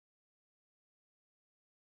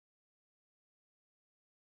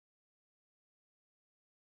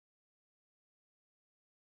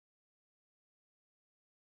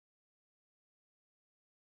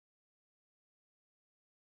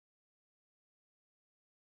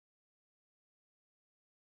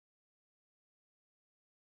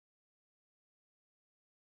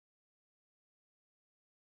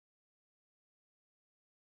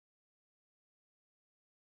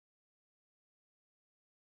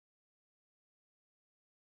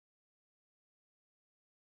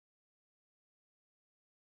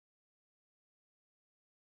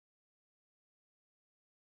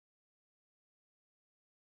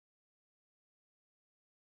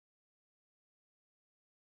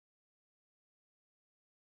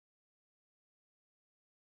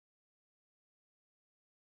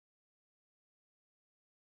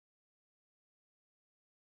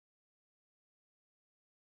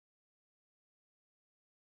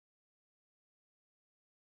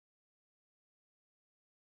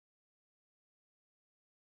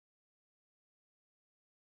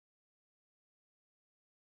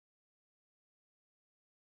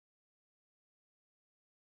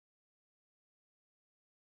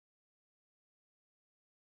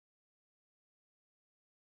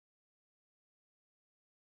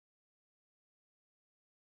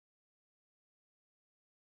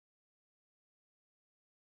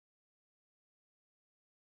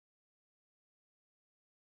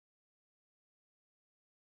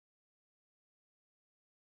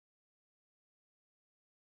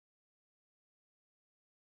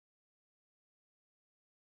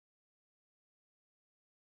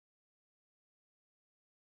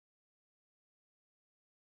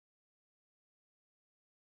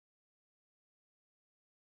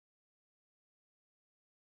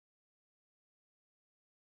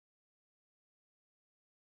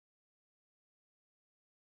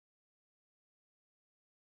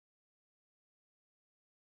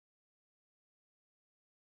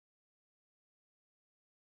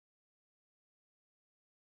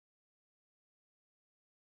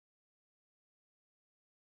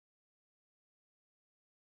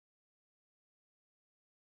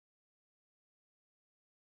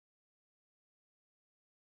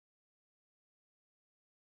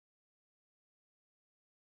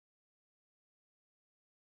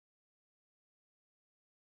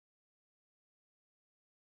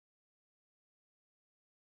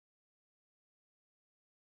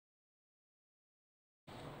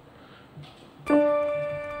Hey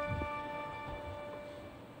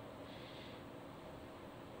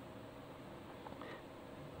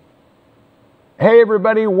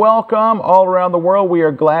everybody, welcome all around the world. We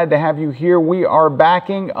are glad to have you here. We are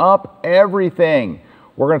backing up everything.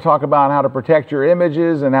 We're going to talk about how to protect your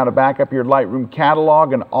images and how to back up your Lightroom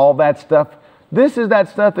catalog and all that stuff. This is that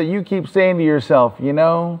stuff that you keep saying to yourself, you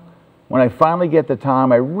know, when I finally get the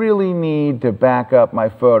time, I really need to back up my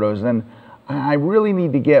photos and I really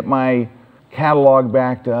need to get my catalog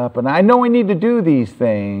backed up. And I know I need to do these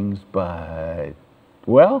things, but,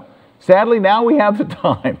 well, sadly now we have the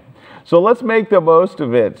time. So let's make the most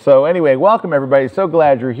of it. So anyway, welcome everybody. So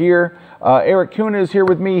glad you're here. Eric Kuna is here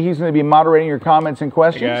with me. He's going to be moderating your comments and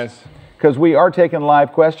questions. Hey guys. Because we are taking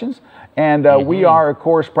live questions. And we are, of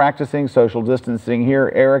course, practicing social distancing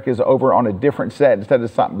here. Eric is over on a different set instead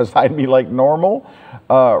of something beside me like normal.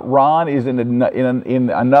 Ron is in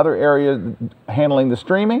another area handling the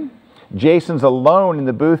streaming. Jason's alone in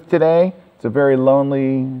the booth today. It's a very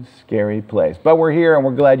lonely, scary place. But we're here and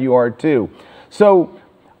we're glad you are too. So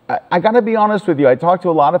I got to be honest with you. I talk to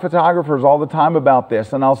a lot of photographers all the time about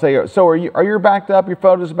this, and I'll say, so are you backed up? Your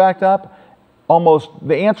photos backed up?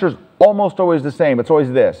 The answer is almost always the same. It's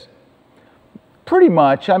always this. Pretty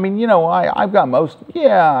much. I mean, you know, I've got most,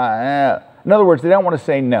 yeah. In other words, they don't want to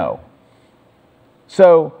say no.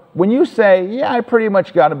 So when you say, yeah, I pretty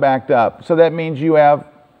much got it backed up, so that means you have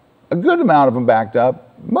a good amount of them backed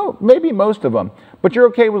up, maybe most of them, but you're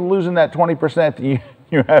okay with losing that 20% that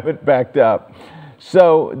you have it backed up.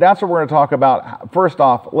 So that's what we're going to talk about. First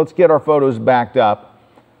off, let's get our photos backed up.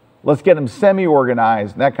 Let's get them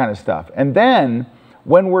semi-organized, that kind of stuff. And then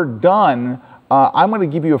when we're done, I'm going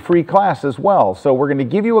to give you a free class as well. So we're going to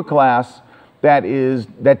give you a class that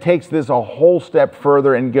takes this a whole step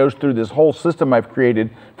further and goes through this whole system I've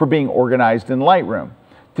created for being organized in Lightroom.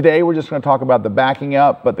 Today we're just going to talk about the backing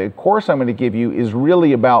up, but the course I'm going to give you is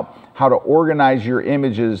really about how to organize your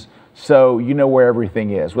images so you know where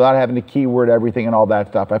everything is without having to keyword everything and all that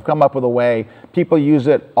stuff. I've come up with a way. People use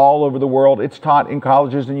it all over the world. It's taught in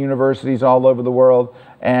colleges and universities all over the world,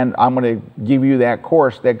 and I'm going to give you that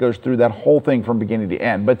course that goes through that whole thing from beginning to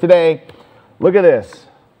end. But today, look at this.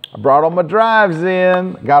 I brought all my drives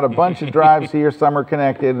in. Got a bunch of drives here. Some are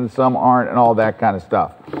connected and some aren't and all that kind of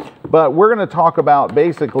stuff. But we're going to talk about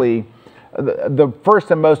basically the first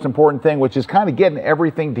and most important thing, which is kind of getting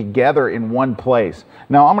everything together in one place.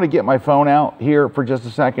 Now, I'm going to get my phone out here for just a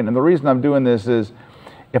second, and the reason I'm doing this is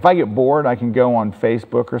if I get bored, I can go on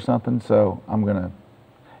Facebook or something, so I'm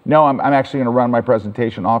actually going to run my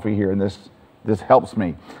presentation off of here, and this helps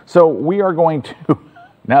me. So we are going to,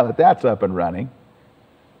 now that that's up and running,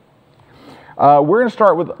 we're going to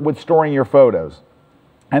start with storing your photos.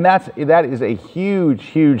 And that is a huge,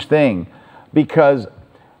 huge thing, because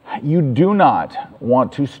you do not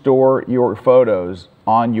want to store your photos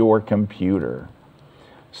on your computer.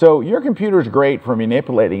 So your computer is great for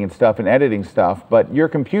manipulating and stuff and editing stuff, but your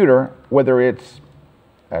computer, whether it's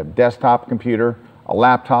a desktop computer, a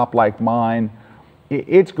laptop like mine,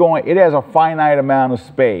 it has a finite amount of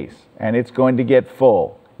space and it's going to get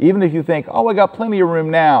full. Even if you think, oh, I got plenty of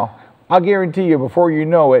room now, I'll guarantee you before you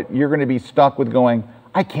know it, you're going to be stuck with going,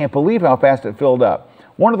 I can't believe how fast it filled up.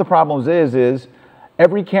 One of the problems is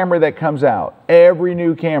every camera that comes out, every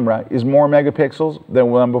new camera is more megapixels than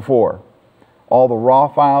one before. All the raw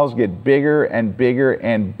files get bigger and bigger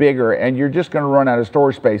and bigger, and you're just going to run out of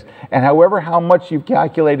storage space. And how much you've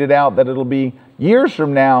calculated out that it'll be years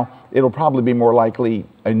from now, it'll probably be more likely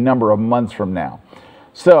a number of months from now.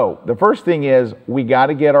 So the first thing is we got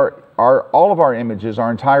to get all of our images, our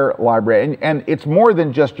entire library, and it's more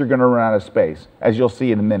than just you're going to run out of space, as you'll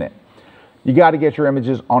see in a minute. You got to get your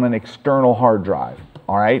images on an external hard drive.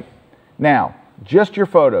 All right. Now, just your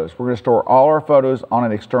photos. We're going to store all our photos on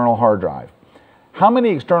an external hard drive. How many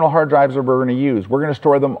external hard drives are we going to use? We're going to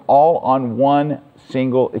store them all on one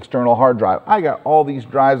single external hard drive. I got all these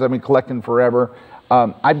drives I've been collecting forever.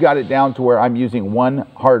 I've got it down to where I'm using one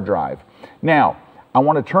hard drive. Now, I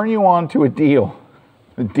want to turn you on to a deal.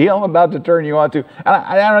 The deal I'm about to turn you on to, and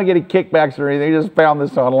I don't get any kickbacks or anything. I just found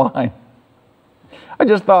this online. I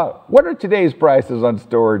just thought, what are today's prices on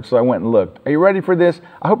storage? So I went and looked. Are you ready for this?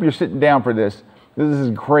 I hope you're sitting down for this. This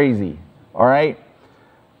is crazy, all right?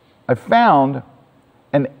 I found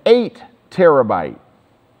an 8 terabyte.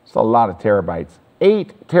 It's a lot of terabytes.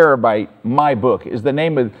 8 terabyte My Book is the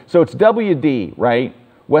name of, so it's WD, right?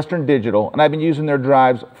 Western Digital, and I've been using their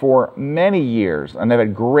drives for many years, and I've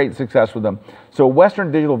had great success with them. So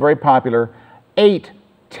Western Digital, very popular, 8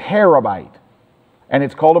 terabyte. And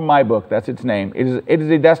it's called a My Book, that's its name. It is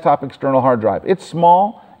a desktop external hard drive. It's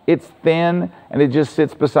small, It's thin, and it just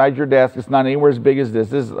sits beside your desk. It's not anywhere as big as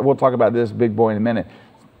this. We'll talk about this big boy in a minute.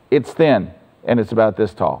 It's thin, and it's about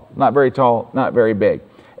this tall. Not very tall, not very big.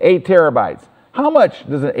 8 terabytes. How much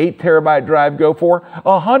does an 8 terabyte drive go for?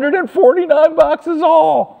 $149 is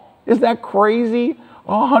all. Is that crazy?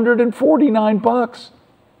 $149.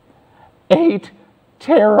 8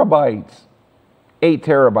 terabytes. 8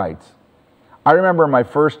 terabytes. I remember my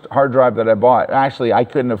first hard drive that I bought. Actually, I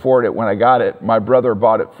couldn't afford it when I got it. My brother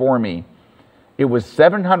bought it for me. It was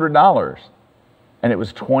 $700, and it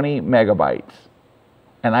was 20 megabytes.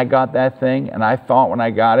 And I got that thing, and I thought when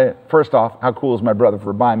I got it, first off, how cool is my brother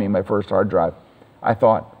for buying me my first hard drive? I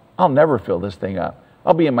thought, I'll never fill this thing up.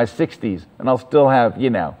 I'll be in my 60s, and I'll still have,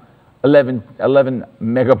 11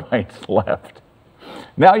 megabytes left.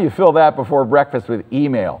 Now you fill that before breakfast with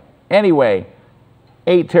email. Anyway,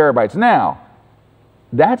 8 terabytes. Now,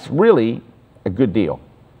 that's really a good deal.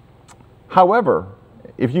 However,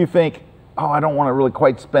 if you think, oh, I don't want to really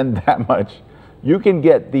quite spend that much, you can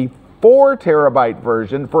get the 4 terabyte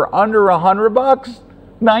version for under $100,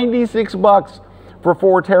 96 bucks for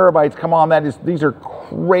 4 terabytes. Come on, these are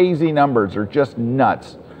crazy numbers. They're just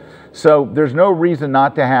nuts. So there's no reason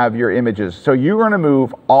not to have your images. So you're going to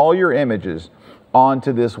move all your images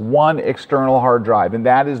onto this one external hard drive, and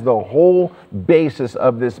that is the whole basis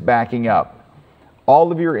of this backing up.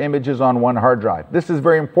 All of your images on one hard drive. This is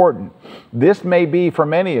very important. This may be, for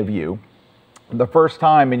many of you, the first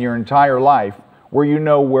time in your entire life where you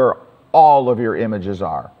know where all of your images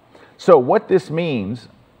are. So what this means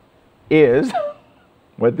is,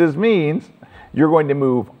 you're going to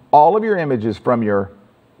move all of your images from your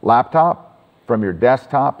laptop, from your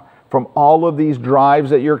desktop, from all of these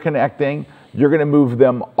drives that you're connecting. You're going to move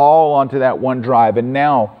them all onto that one drive. And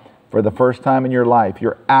now, for the first time in your life,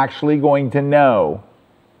 you're actually going to know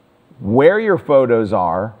where your photos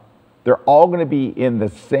are. They're all going to be in the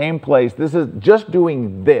same place. This is just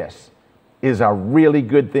doing this is a really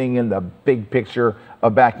good thing in the big picture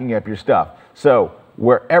of backing up your stuff. So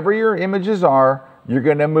wherever your images are, you're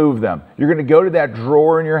going to move them. You're going to go to that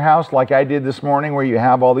drawer in your house like I did this morning where you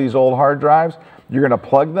have all these old hard drives. You're going to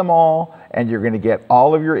plug them all, and you're going to get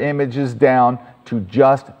all of your images down to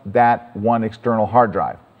just that one external hard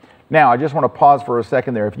drive. Now, I just want to pause for a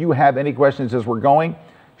second there. If you have any questions as we're going,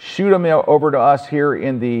 shoot them over to us here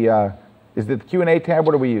in the, is it the Q&A tab?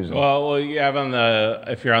 What are we using? Well, you have on the,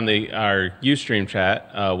 if you're on our Ustream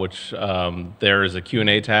chat, which there is a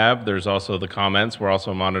Q&A tab. There's also the comments. We're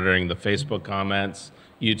also monitoring the Facebook comments,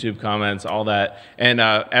 YouTube comments, all that. And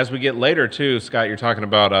as we get later too, Scott, you're talking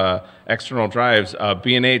about external drives.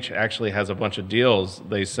 B&H actually has a bunch of deals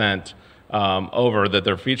they sent over that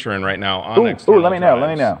they're featuring right now on external drives. Let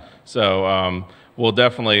me know. So we'll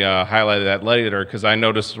definitely highlight that later, because I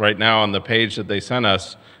noticed right now on the page that they sent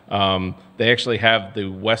us, they actually have the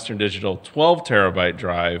Western Digital 12 terabyte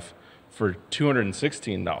drive for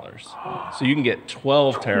 $216. So you can get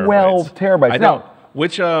 12 terabytes. 12 terabytes. I don't,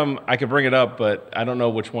 which I could bring it up, but I don't know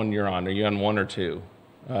which one you're on. Are you on 1 or 2?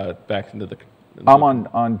 Back into the. I'm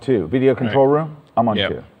on 2. Video control room. I'm on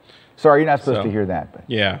 2. Sorry, you're not supposed to hear that. But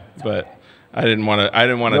yeah, but okay. I didn't want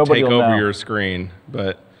to take over your screen,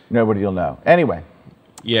 but nobody will know. Anyway.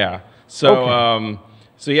 Yeah. So okay.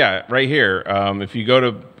 So yeah, right here. If you go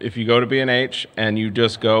to B&H and you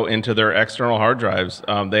just go into their external hard drives,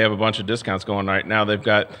 they have a bunch of discounts going right now. They've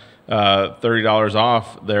got $30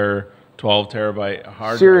 off their 12 terabyte hard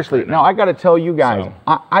drive. Seriously, right now I got to tell you guys,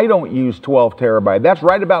 so, I don't use 12 terabyte. That's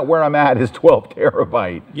right about where I'm at, is 12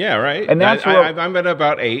 terabyte. Yeah, right. And that's I'm at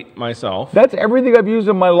about 8 myself. That's everything I've used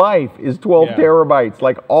in my life is 12 terabytes.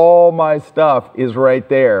 Like all my stuff is right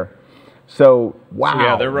there. So, wow. So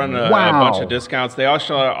yeah, they're running a bunch of discounts. They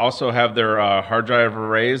also have their hard drive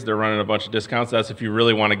arrays. They're running a bunch of discounts. That's if you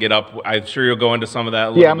really want to get up. I'm sure you'll go into some of that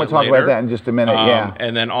a little bit later. Yeah, I'm going to talk about that in just a minute, yeah.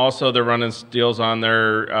 And then also they're running deals on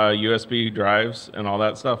their USB drives and all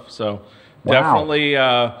that stuff. So definitely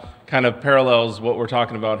kind of parallels what we're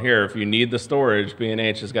talking about here. If you need the storage,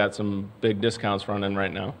 B&H has got some big discounts running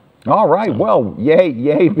right now. All right, so. Well,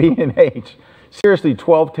 yay, B&H. Seriously,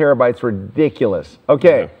 12 terabytes, ridiculous.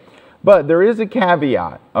 Okay. Yeah. But there is a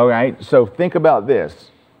caveat, all right? So think about this.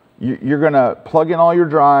 You're going to plug in all your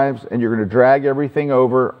drives, and you're going to drag everything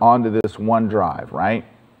over onto this one drive, right?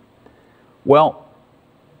 Well,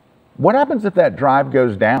 what happens if that drive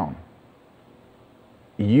goes down?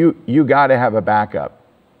 You got to have a backup.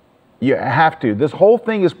 You have to. This whole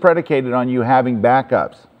thing is predicated on you having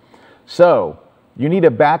backups. So you need a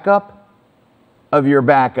backup of your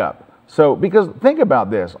backup. So, because think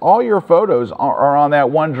about this, all your photos are on that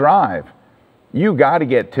one drive. You got to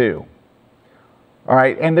get 2. All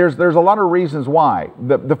right, and there's a lot of reasons why.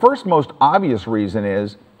 The first most obvious reason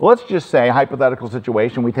is, let's just say, hypothetical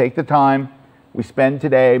situation, we take the time, we spend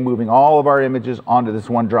today moving all of our images onto this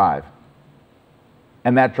one drive,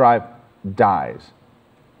 and that drive dies.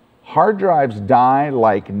 Hard drives die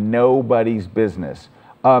like nobody's business.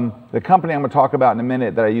 The company I'm going to talk about in a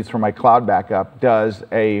minute that I use for my cloud backup does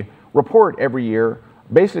a report every year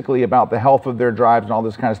basically about the health of their drives and all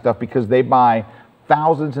this kind of stuff, because they buy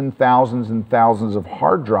thousands and thousands and thousands of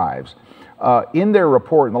hard drives. In their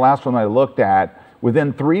report, in the last one I looked at,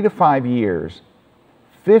 within 3 to 5 years,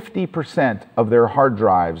 50% of their hard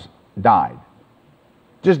drives died.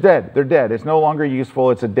 Just dead. They're dead. It's no longer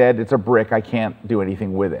useful. It's a brick. I can't do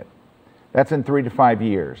anything with it. That's in 3 to 5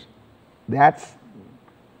 years. That's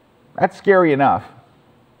scary enough,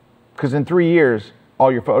 because in 3 years,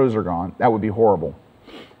 all your photos are gone. That would be horrible.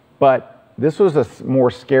 But this was a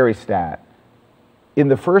more scary stat. In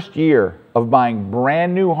the first year of buying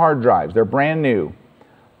brand new hard drives, they're brand new,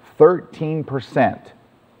 13%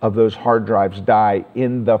 of those hard drives die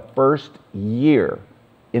in the first year.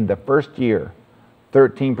 In the first year,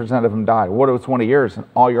 13% of them die. What if it's 20 years and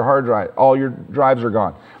all your drives are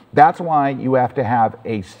gone? That's why you have to have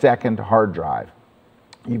a second hard drive.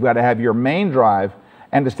 You've got to have your main drive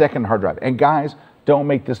and a second hard drive. And guys, don't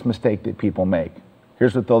make this mistake that people make.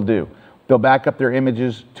 Here's what they'll do. They'll back up their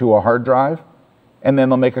images to a hard drive, and then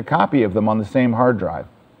they'll make a copy of them on the same hard drive.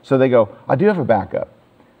 So they go, I do have a backup.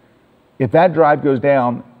 If that drive goes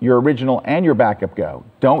down, your original and your backup go.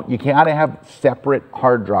 You gotta have separate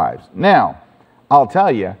hard drives. Now, I'll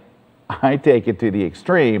tell you, I take it to the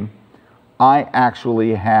extreme. I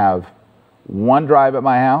actually have one drive at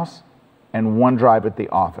my house and one drive at the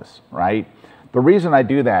office, right? The reason I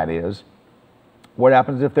do that is, what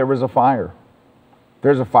happens if there was a fire? If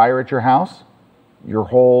there's a fire at your house, your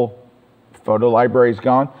whole photo library is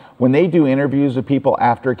gone. When they do interviews with people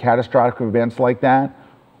after catastrophic events like that,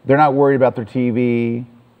 they're not worried about their TV.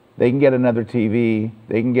 They can get another TV.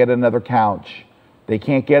 They can get another couch. They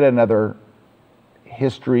can't get another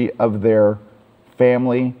history of their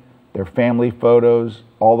family photos,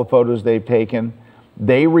 all the photos they've taken.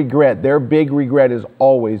 Their big regret is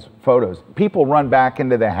always photos. People run back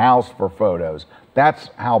into the house for photos. That's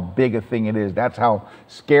how big a thing it is. That's how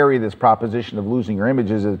scary this proposition of losing your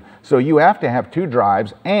images is. So you have to have two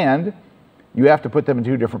drives, and you have to put them in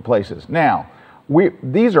two different places. Now,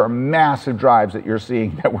 these are massive drives that you're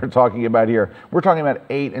seeing that we're talking about here. We're talking about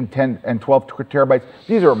 8 and 10 and 12 terabytes.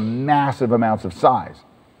 These are massive amounts of size.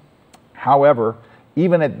 However,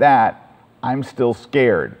 even at that, I'm still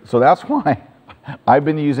scared. So that's why I've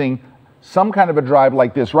been using some kind of a drive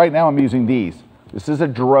like this. Right now I'm using these. This is a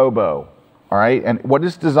Drobo, all right? And what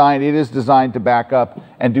it's designed, it is designed to back up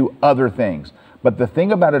and do other things. But the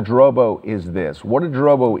thing about a Drobo is this. What a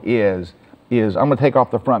Drobo is I'm gonna take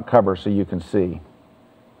off the front cover so you can see.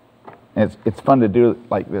 And it's fun to do it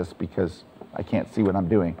like this because I can't see what I'm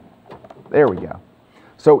doing. There we go.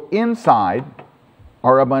 So inside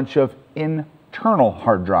are a bunch of internal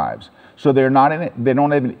hard drives. So they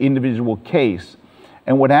don't have an individual case.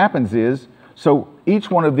 And what happens is, so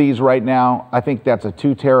each one of these right now, I think that's a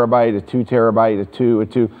 2 terabyte, a 2 terabyte, a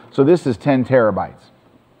 2. So this is 10 terabytes.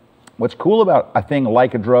 What's cool about a thing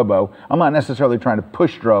like a Drobo, I'm not necessarily trying to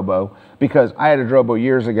push Drobo, because I had a Drobo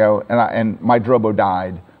years ago and my Drobo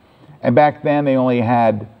died. And back then they only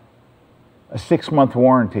had a 6-month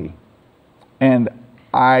warranty. And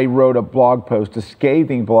I wrote a blog post, a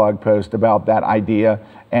scathing blog post about that idea,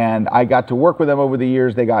 and I got to work with them over the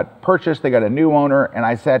years. They got purchased, they got a new owner, and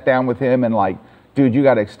I sat down with him and like, dude, you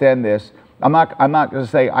got to extend this. I'm not going to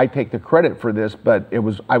say I take the credit for this, but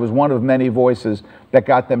I was one of many voices that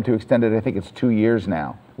got them to extend it. I think it's 2 years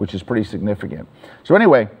now, which is pretty significant. So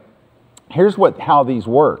anyway, here's how these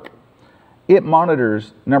work. It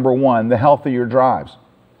monitors, number one, the health of your drives.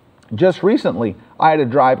 Just recently, I had a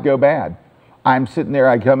drive go bad. I'm sitting there,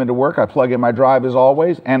 I come into work, I plug in my drive as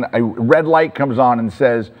always, and a red light comes on and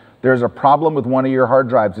says, there's a problem with one of your hard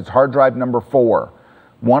drives. It's hard drive number 4.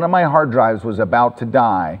 One of my hard drives was about to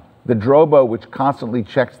die. The Drobo, which constantly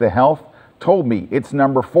checks the health, told me it's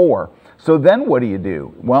number 4. So then what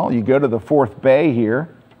do? Well, you go to the 4th bay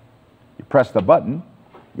here, you press the button,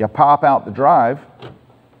 you pop out the drive,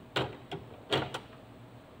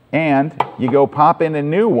 and you go pop in a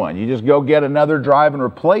new one. You just go get another drive and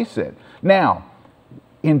replace it. Now,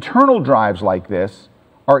 internal drives like this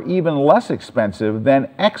are even less expensive than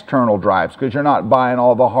external drives because you're not buying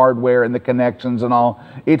all the hardware and the connections and all.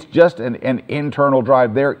 It's just an internal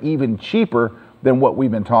drive. They're even cheaper than what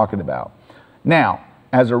we've been talking about. Now,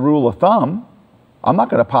 as a rule of thumb, I'm not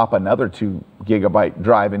going to pop another 2 gigabyte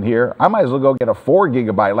drive in here. I might as well go get a 4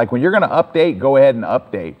 gigabyte. Like when you're going to update, go ahead and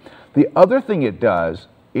update. The other thing it does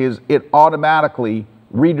is it automatically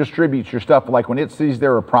redistributes your stuff. Like when it sees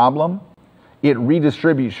there's a problem, it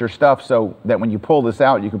redistributes your stuff so that when you pull this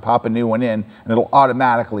out, you can pop a new one in and it'll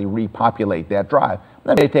automatically repopulate that drive.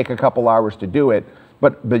 That may take a couple hours to do it,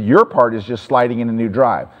 but your part is just sliding in a new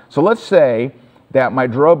drive. So let's say that my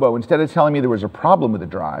Drobo, instead of telling me there was a problem with the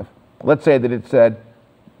drive, let's say that it said,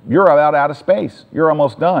 you're about out of space, you're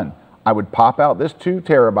almost done. I would pop out this 2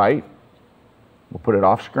 terabyte, we'll put it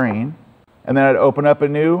off screen, and then I'd open up a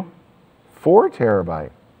new 4 terabyte.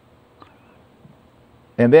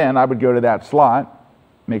 And then I would go to that slot,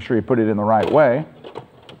 make sure you put it in the right way.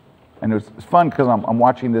 And it's fun because I'm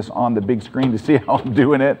watching this on the big screen to see how I'm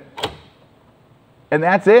doing it. And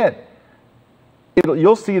that's it.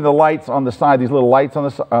 You'll see the lights on the side, these little lights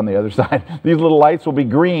on the other side. These little lights will be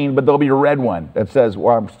green, but there'll be a red one that says,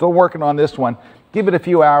 well, I'm still working on this one. Give it a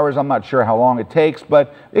few hours. I'm not sure how long it takes,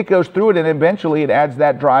 but it goes through it, and eventually it adds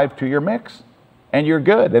that drive to your mix, and you're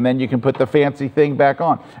good. And then you can put the fancy thing back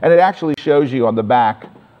on. And it actually shows you on the back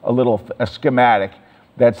a schematic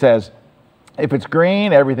that says, if it's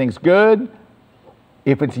green, everything's good.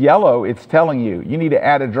 If it's yellow, it's telling you, you need to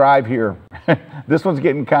add a drive here. This one's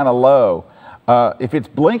getting kind of low. If it's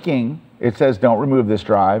blinking, it says don't remove this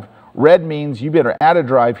drive. Red means you better add a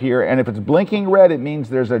drive here, and if it's blinking red, it means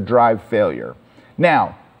there's a drive failure.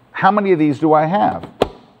 Now, how many of these do I have?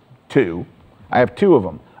 2. I have 2 of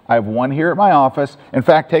them. I have one here at my office. In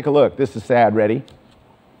fact, take a look. This is sad. Ready?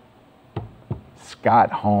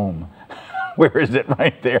 Scott Home. Where is it?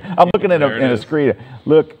 Right there. I'm looking at in a screen.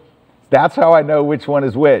 Look, that's how I know which one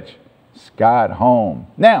is which. Scott Home.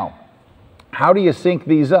 Now, how do you sync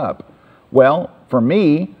these up? Well, for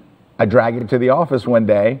me, I drag it to the office one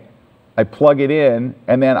day, I plug it in,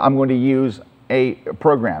 and then I'm going to use a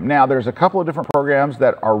program. Now, there's a couple of different programs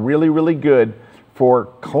that are really, really good for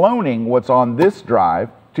cloning what's on this drive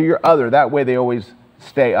to your other. That way they always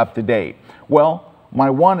stay up to date. Well, my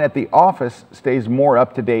one at the office stays more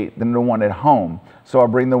up to date than the one at home. So I'll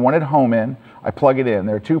bring the one at home in, I plug it in.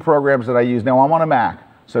 There are 2 programs that I use. Now, I'm on a Mac,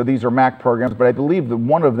 so these are Mac programs, but I believe that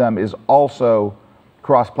one of them is also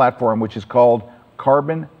cross-platform, which is called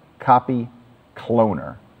Carbon Copy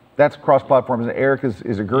Cloner. That's cross-platform, and Eric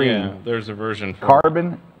is agreeing. Yeah, there's a version for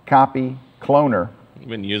Carbon Copy Cloner. We've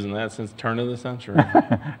been using that since the turn of the century.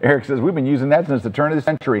 Eric says, we've been using that since the turn of the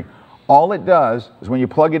century. All it does is when you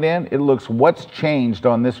plug it in, it looks what's changed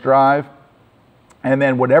on this drive, and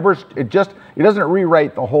then whatever's, it doesn't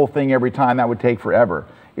rewrite the whole thing every time. That would take forever.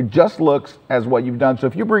 It just looks as what you've done. So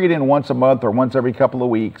if you bring it in once a month or once every couple of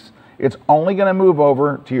weeks, it's only going to move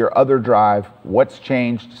over to your other drive what's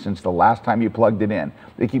changed since the last time you plugged it in.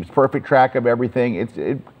 It keeps perfect track of everything.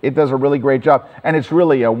 It does a really great job, and it's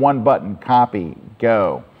really a one-button copy,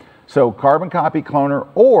 go. So Carbon Copy Cloner,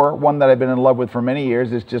 or one that I've been in love with for many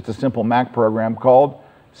years, is just a simple Mac program called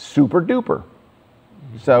Super Duper.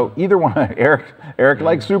 So either one, Eric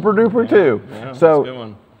likes Super Duper too. Yeah, so that's a good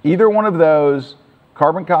one. Either one of those,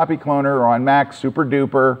 Carbon Copy Cloner or on Mac, Super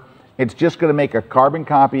Duper, it's just going to make a carbon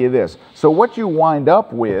copy of this. So what you wind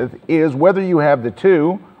up with is, whether you have the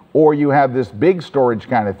 2 or you have this big storage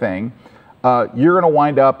kind of thing, you're going to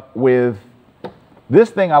wind up with this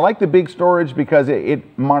thing. I like the big storage because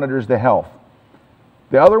it monitors the health.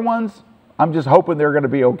 The other ones, I'm just hoping they're going to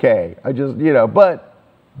be okay. But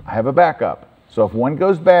I have a backup. So if one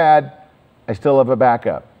goes bad, I still have a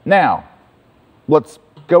backup. Now, let's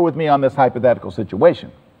go with me on this hypothetical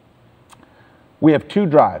situation. We have 2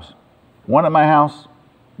 drives. One at my house,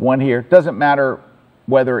 one here. Doesn't matter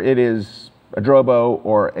whether it is a Drobo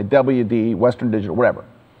or a WD, Western Digital, whatever.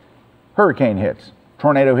 Hurricane hits,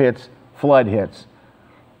 tornado hits, flood hits.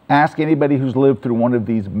 Ask anybody who's lived through one of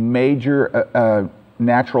these major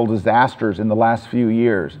natural disasters in the last few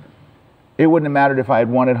years. It wouldn't have mattered if I had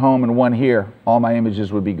one at home and one here. All my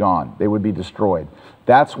images would be gone. They would be destroyed.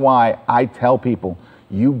 That's why I tell people,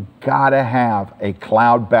 you gotta have a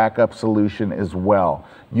cloud backup solution as well.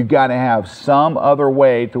 You gotta have some other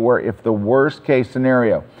way to where, if the worst case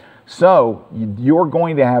scenario, so you're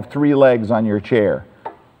going to have 3 legs on your chair.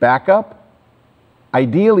 Backup,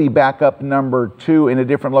 ideally backup number 2 in a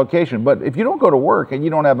different location. But if you don't go to work and you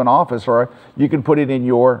don't have an office, or you can put it in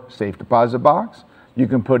your safe deposit box, you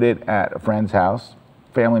can put it at a friend's house,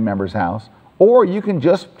 family member's house, or you can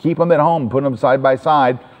just keep them at home, put them side by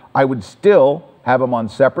side. I would still have them on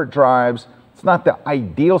separate drives. It's not the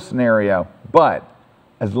ideal scenario, but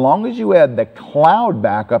as long as you add the cloud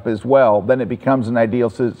backup as well, then it becomes an ideal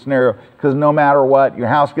scenario, because no matter what, your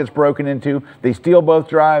house gets broken into, they steal both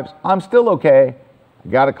drives, I'm still okay. I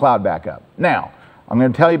got a cloud backup. Now, I'm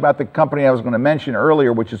going to tell you about the company I was going to mention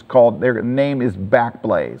earlier, which is called, their name is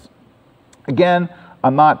Backblaze. Again,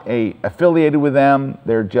 I'm not affiliated with them.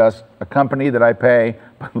 They're just a company that I pay.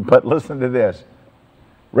 But listen to this.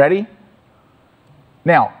 Ready?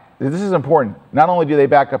 Now, this is important. Not only do they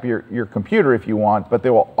back up your computer if you want, but they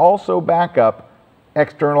will also back up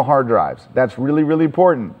external hard drives. That's really, really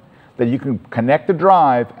important, that you can connect the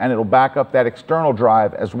drive and it'll back up that external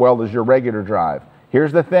drive as well as your regular drive.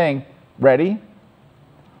 Here's the thing. Ready?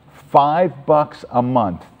 $5 a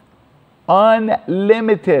month.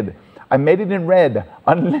 Unlimited. I made it in red.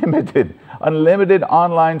 Unlimited. Unlimited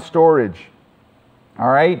online storage. All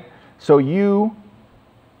right? So you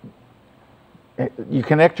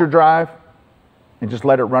connect your drive and just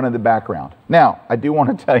let it run in the background. Now, I do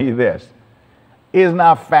want to tell you this. It is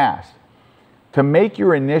not fast. To make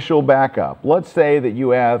your initial backup, let's say that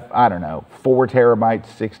you have, I don't know, 4 terabytes,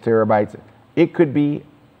 6 terabytes. It could be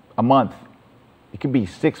a month. It could be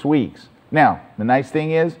 6 weeks. Now, the nice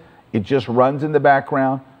thing is, it just runs in the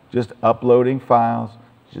background, just uploading files,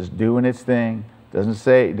 just doing its thing.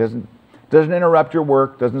 Doesn't interrupt your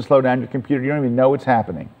work, doesn't slow down your computer. You don't even know it's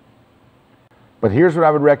happening. But here's what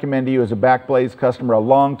I would recommend to you as a Backblaze customer, a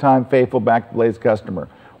long-time faithful Backblaze customer.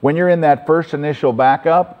 When you're in that first initial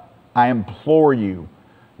backup, I implore you,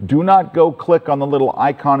 do not go click on the little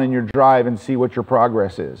icon in your drive and see what your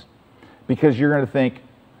progress is. Because you're going to think,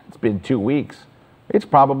 it's been 2 weeks. It's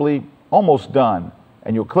probably almost done.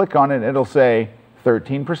 And you'll click on it and it'll say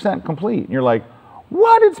 13% complete. And you're like,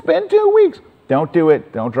 what? It's been 2 weeks. Don't do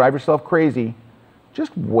it. Don't drive yourself crazy.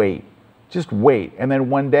 Just wait. Just wait. And then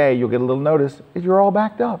one day you'll get a little notice that you're all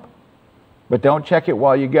backed up. But don't check it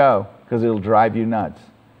while you go, because it'll drive you nuts.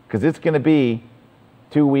 Because it's going to be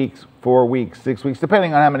 2 weeks, 4 weeks, 6 weeks,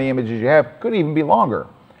 depending on how many images you have. Could even be longer.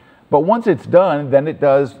 But once it's done,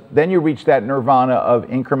 then you reach that nirvana of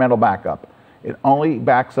incremental backup. It only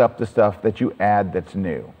backs up the stuff that you add that's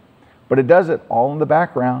new. But it does it all in the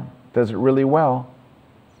background, does it really well.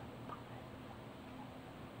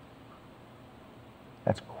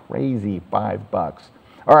 That's crazy, $5.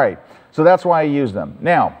 All right, so that's why I use them.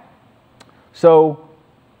 Now, so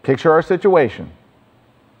picture our situation.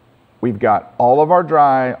 We've got all of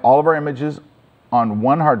our images on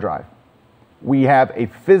one hard drive. We have a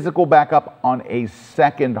physical backup on a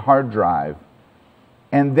second hard drive.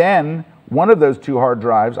 And then one of those 2 hard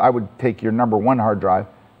drives, I would take your number 1 hard drive,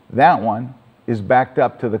 that one is backed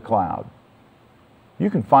up to the cloud. You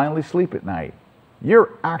can finally sleep at night.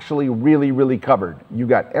 You're actually really, really covered. You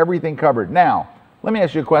got everything covered. Now, let me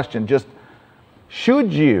ask you a question.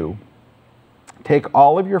 Should you take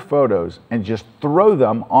all of your photos and just throw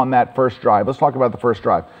them on that first drive? Let's talk about the first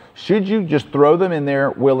drive. Should you just throw them in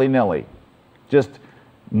there willy-nilly? Just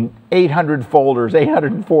 800 folders,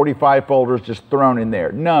 845 folders just thrown in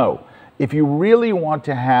there. No. If you really want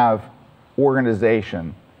to have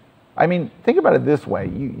organization, I mean, think about it this way.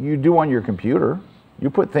 You do on your computer. You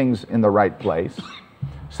put things in the right place.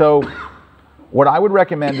 So what I would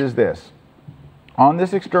recommend is this. On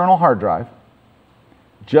this external hard drive,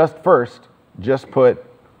 just put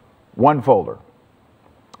 1 folder.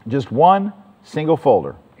 Just 1 single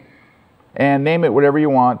folder. And name it whatever you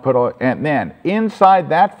want. And then inside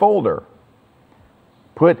that folder,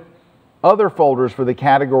 put other folders for the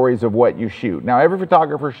categories of what you shoot. Now, every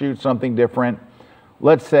photographer shoots something different.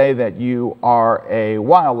 Let's say that you are a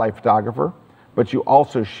wildlife photographer, but you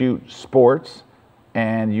also shoot sports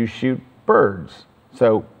and you shoot birds.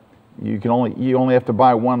 So you only have to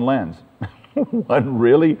buy 1 lens, one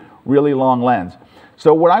really, really long lens.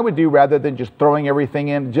 So what I would do, rather than just throwing everything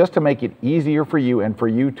in, just to make it easier for you and for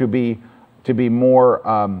you to be more,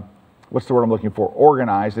 what's the word I'm looking for,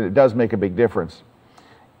 organized, and it does make a big difference,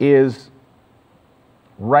 is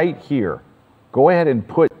right here, go ahead and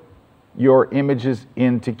put your images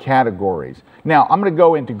into categories. Now, I'm going to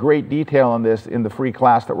go into great detail on this in the free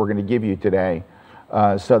class that we're going to give you today.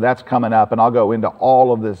 So that's coming up, and I'll go into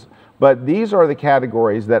all of this. But these are the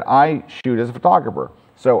categories that I shoot as a photographer.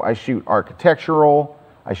 So I shoot architectural,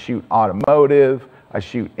 I shoot automotive, I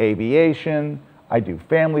shoot aviation, I do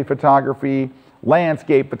family photography,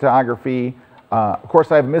 landscape photography. Of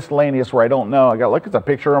course, I have miscellaneous where I don't know. I got, look, it's a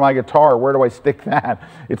picture of my guitar. Where do I stick that?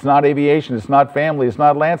 It's not aviation, it's not family, it's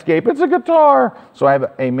not landscape, it's a guitar. So I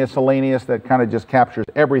have a miscellaneous that kind of just captures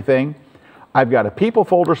everything. I've got a people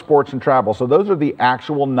folder, sports and travel. So those are the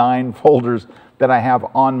actual 9 folders that I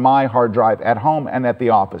have on my hard drive at home and at the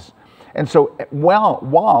office. And so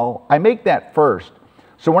while I make that first,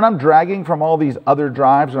 so when I'm dragging from all these other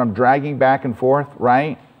drives and I'm dragging back and forth,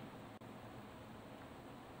 right?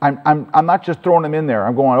 I'm not just throwing them in there.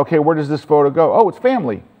 I'm going, okay, where does this photo go? Oh, it's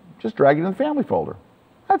family. Just drag it in the family folder.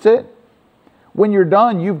 That's it. When you're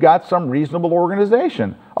done, you've got some reasonable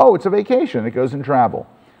organization. Oh, it's a vacation. It goes in travel.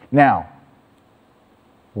 Now,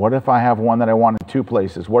 what if I have one that I want in 2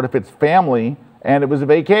 places? What if it's family and it was a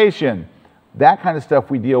vacation? That kind of stuff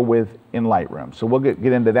we deal with in Lightroom. So we'll get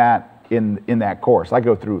into that in that course. I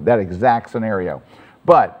go through that exact scenario.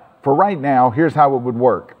 But for right now, here's how it would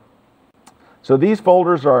work. So these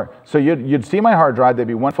folders are, so you'd see my hard drive, there'd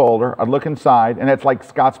be one folder. I'd look inside, and it's like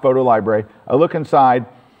Scott's photo library. I look inside,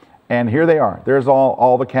 and here they are. There's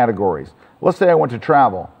all the categories. Let's say I went to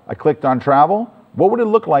travel. I clicked on travel. What would it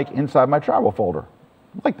look like inside my travel folder?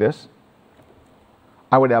 Like this.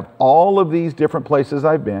 I would have all of these different places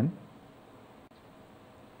I've been,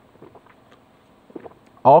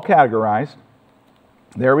 all categorized.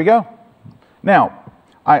 There we go. Now,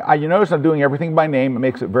 you notice I'm doing everything by name. It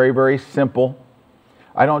makes it very, very simple.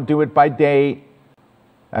 I don't do it by date.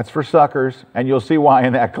 That's for suckers, and you'll see why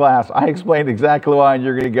in that class. I explained exactly why, and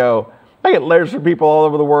you're going to go. I get letters from people all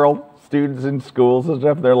over the world, students in schools and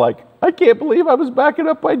stuff. They're like, I can't believe I was backing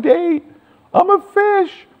up by date. I'm a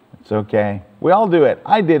fish. It's okay. We all do it.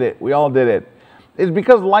 I did it. We all did it. It's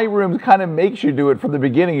because Lightroom kind of makes you do it from the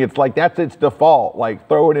beginning. It's like that's its default, like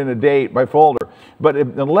throw it in a date by folder. But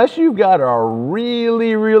unless you've got a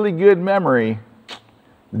really, really good memory,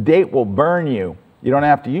 the date will burn you. You don't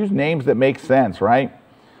have to use names that make sense, right?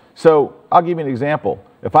 So I'll give you an example.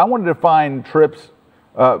 If I wanted to find trips,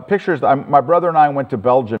 pictures, my brother and I went to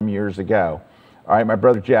Belgium years ago. All right, my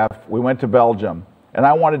brother Jeff, we went to Belgium. And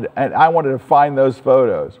I wanted to find those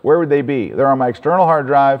photos. Where would they be? They're on my external hard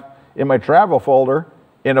drive, in my travel folder,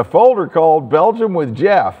 in a folder called Belgium with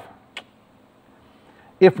Jeff.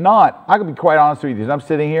 If not, I can be quite honest with you. As I'm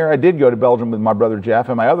sitting here, I did go to Belgium with my brother Jeff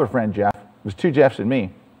and my other friend Jeff. It was 2 Jeffs and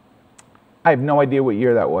me. I have no idea what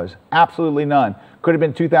year that was. Absolutely none. Could have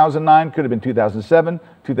been 2009, could have been 2007,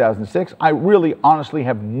 2006. I really, honestly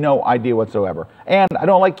have no idea whatsoever. And I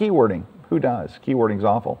don't like keywording. Who does? Keywording's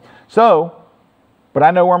awful. So, but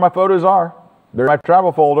I know where my photos are. They're in my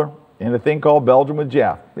travel folder in a thing called Belgium with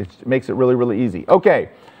Jeff. It makes it really, really easy. Okay,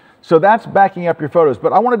 so that's backing up your photos.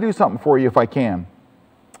 But I want to do something for you if I can.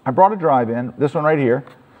 I brought a drive in, this one right here.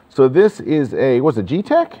 So this is a, what's it,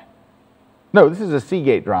 G-Tech? No, this is a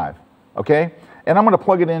Seagate drive, okay? And I'm going to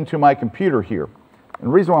plug it into my computer here. And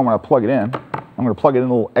the reason why I'm going to plug it in, I'm going to plug it in a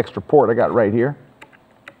little extra port I got right here.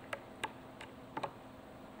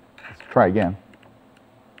 Let's try again.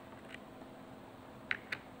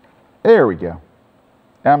 There we go.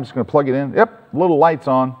 And I'm just going to plug it in. Yep, little lights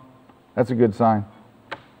on. That's a good sign.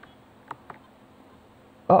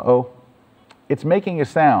 Uh-oh. It's making a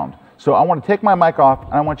sound. So I want to take my mic off,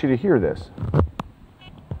 and I want you to hear this.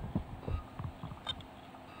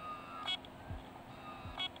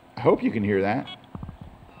 I hope you can hear that.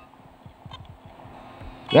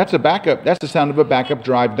 That's a backup. That's the sound of a backup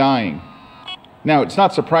drive dying. Now, it's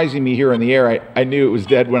not surprising me here in the air. I knew it was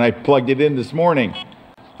dead when I plugged it in this morning.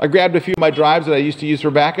 I grabbed a few of my drives that I used to use for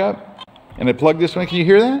backup, and I plugged this one. Can you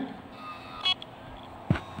hear that?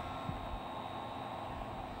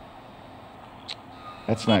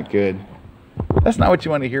 That's not good. That's not what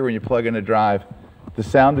you want to hear when you plug in a drive. The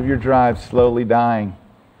sound of your drive slowly dying.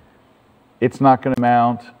 It's not going to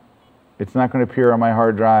mount. It's not going to appear on my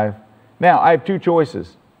hard drive. Now, I have 2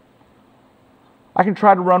 choices. I can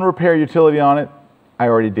try to run repair utility on it. I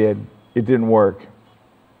already did. It didn't work.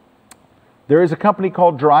 There is a company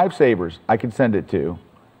called Drive Savers I could send it to,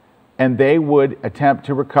 and they would attempt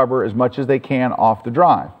to recover as much as they can off the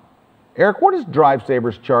drive. Eric, what does Drive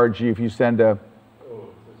Savers charge you if you send a... Oh,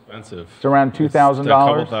 it's expensive. It's around $2,000. It's a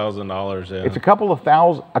couple $1,000, yeah. It's a couple of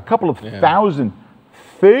thousand, yeah.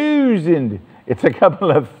 It's a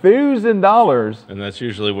couple of $1,000. And that's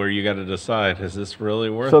usually where you got to decide, is this really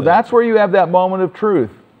worth it? So that's where you have that moment of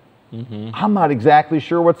truth. I'm not exactly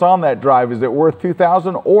sure what's on that drive. Is it worth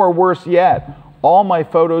 $2,000 or worse yet? All my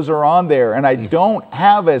photos are on there and I don't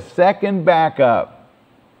have a second backup.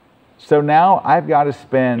 So now I've got to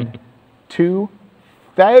spend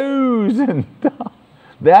 $2,000.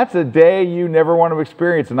 That's a day you never want to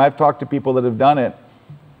experience. And I've talked to people that have done it.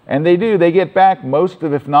 And they do. They get back most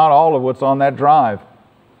of, if not all of what's on that drive.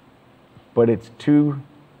 But it's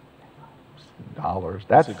 $2,000.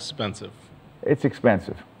 That's expensive. It's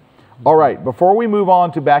expensive. All right, before we move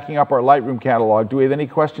on to backing up our Lightroom catalog, do we have any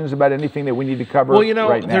questions about anything that we need to cover right now?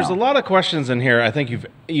 Well, you know, there's a lot of questions in here. I think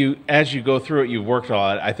as you go through it, you've worked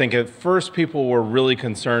on it. I think at first people were really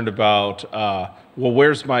concerned about, well,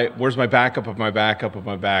 where's my backup of my backup of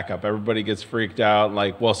my backup? Everybody gets freaked out,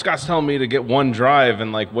 like, well, Scott's telling me to get one drive,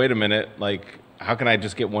 and like, wait a minute, like, how can I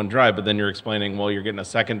just get one drive? But then you're explaining, well, you're getting a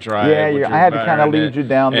second drive. Yeah, I had to kind of lead you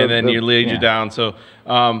down. And then you lead you down. So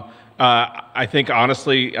I think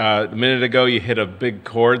honestly, a minute ago you hit a big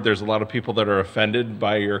chord. There's a lot of people that are offended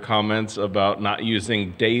by your comments about not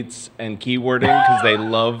using dates and keywording because they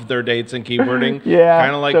love their dates and keywording. Yeah,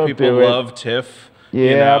 kind of like people love TIFF. Yeah,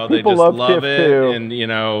 you know, people they just love TIFF it, too. and you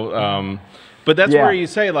know, but that's where you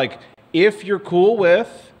say like, if you're cool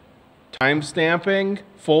with timestamping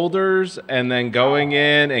folders and then going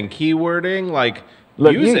in and keywording, like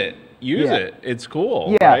use it. Use it. It's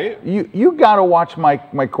cool, right? You got to watch my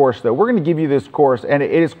course, though. We're going to give you this course, and it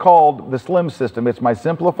is called the SLIM system. It's my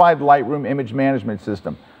simplified Lightroom image management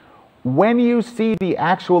system. When you see the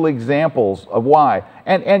actual examples of why,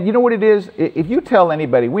 and you know what it is? If you tell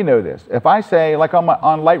anybody, we know this. If I say, like on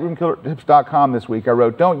lightroomtips.com this week, I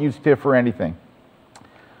wrote, don't use TIFF for anything.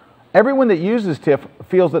 Everyone that uses TIFF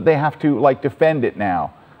feels that they have to like defend it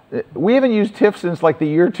now. We haven't used TIFF since like the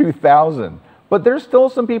year 2000. But there's still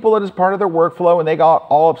some people that is part of their workflow and they got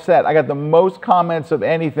all upset. I got the most comments of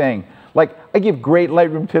anything. Like, I give great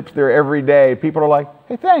Lightroom tips there every day. People are like,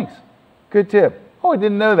 hey, thanks. Good tip. Oh, I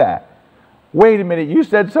didn't know that. Wait a minute, you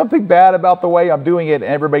said something bad about the way I'm doing it and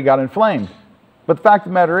everybody got inflamed. But the fact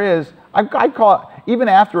of the matter is, even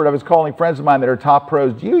after it, I was calling friends of mine that are top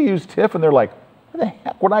pros, do you use TIFF? And they're like, what the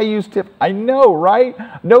heck would I use TIFF? I know, right?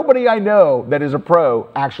 Nobody I know that is a pro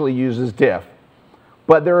actually uses TIFF.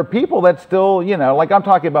 But there are people that still, you know, like I'm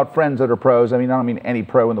talking about friends that are pros. I mean, I don't mean any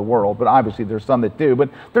pro in the world, but obviously there's some that do. But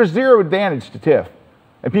there's zero advantage to TIFF.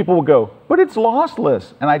 And people will go, but it's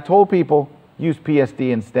lossless. And I told people, use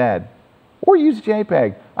PSD instead. Or use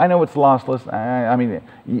JPEG. I know it's lossless. I mean,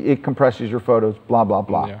 it compresses your photos, blah, blah,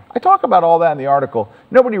 blah. Yeah. I talk about all that in the article.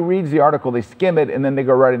 Nobody reads the article. They skim it, and then they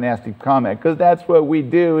go write a nasty comment, because that's what we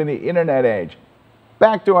do in the internet age.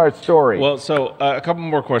 Back to our story. Well, so a couple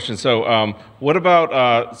more questions. So what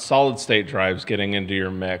about solid-state drives getting into your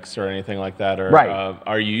mix or anything like that? Or,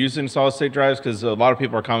 are you using solid-state drives? Because a lot of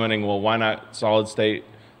people are commenting, well, why not solid-state?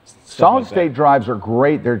 Solid-state drives are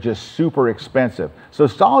great. They're just super expensive. So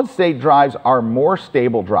solid-state drives are more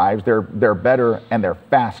stable drives. They're better and they're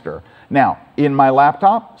faster. Now, in my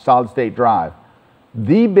laptop, solid-state drive.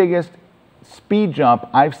 The biggest speed jump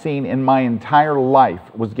I've seen in my entire life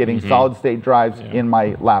was getting solid-state drives in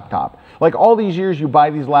my laptop. Like all these years you buy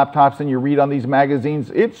these laptops and you read on these magazines,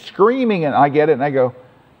 it's screaming, and I get it and I go,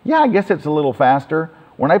 yeah, I guess it's a little faster.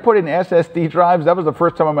 When I put in SSD drives, that was the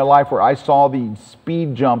first time in my life where I saw the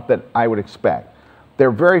speed jump that I would expect.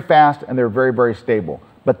 They're very fast and they're very, very stable,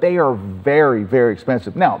 but they are very, very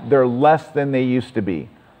expensive. Now, they're less than they used to be,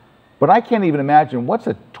 but I can't even imagine what's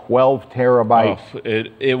a 12 terabyte.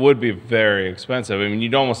 Oh, it would be very expensive. I mean,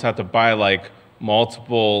 you'd almost have to buy like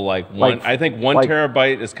multiple, I think one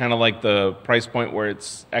terabyte is kind of like the price point where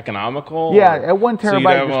it's economical. Yeah, at 1 terabyte, so you're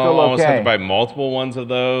still okay. Almost have to buy multiple ones of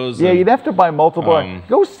those. Yeah, you'd have to buy multiple.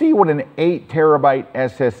 Go see what an 8 terabyte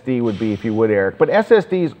SSD would be if you would, Eric. But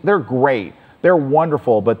SSDs, they're great. They're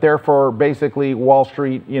wonderful, but they're for basically Wall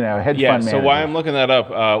Street, you know, hedge fund managers. Yeah, so why I'm looking that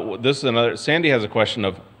up, this is another, Sandy has a question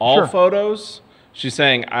of all photos. She's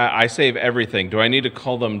saying, I save everything. Do I need to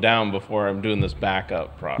cull them down before I'm doing this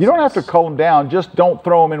backup process? You don't have to cull them down. Just don't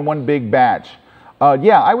throw them in one big batch.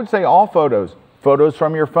 Yeah, I would say all photos. Photos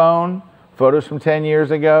from your phone, photos from 10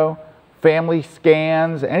 years ago, family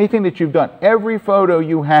scans, anything that you've done. Every photo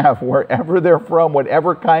you have, wherever they're from,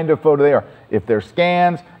 whatever kind of photo they are. If they're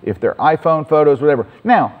scans, if they're iPhone photos, whatever.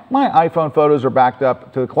 Now, my iPhone photos are backed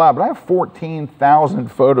up to the cloud, but I have 14,000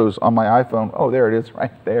 photos on my iPhone. Oh, there it is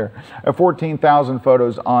right there. I have 14,000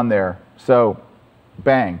 photos on there. So,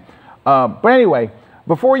 bang. But anyway,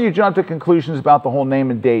 before you jump to conclusions about the whole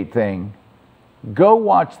name and date thing, go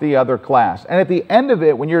watch the other class. And at the end of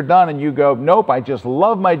it, when you're done and you go, nope, I just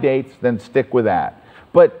love my dates, then stick with that.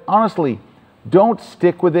 But honestly, don't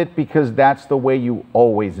stick with it because that's the way you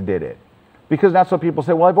always did it. Because that's what people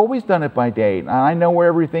say, well, I've always done it by date, and I know where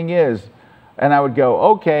everything is. And I would go,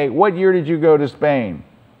 okay, what year did you go to Spain?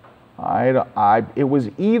 It was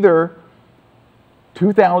either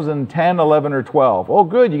 2010, 11, or 12. Oh,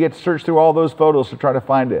 good, you get to search through all those photos to try to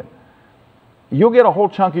find it. You'll get a whole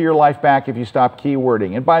chunk of your life back if you stop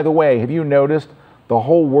keywording. And by the way, have you noticed the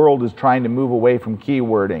whole world is trying to move away from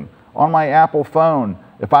keywording? On my Apple phone,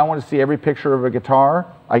 if I want to see every picture of a guitar,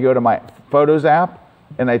 I go to my Photos app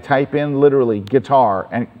and I type in literally guitar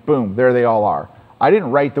and boom, there they all are. I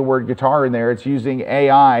didn't write the word guitar in there. It's using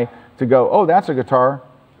AI to go, oh, that's a guitar.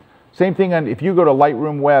 Same thing if you go to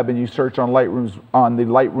Lightroom Web and you search on the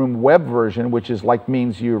Lightroom Web version, which is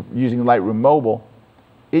means you're using Lightroom Mobile,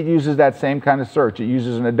 it uses that same kind of search. It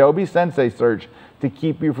uses an Adobe Sensei search to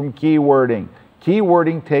keep you from keywording.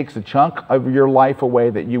 Keywording takes a chunk of your life away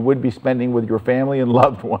that you would be spending with your family and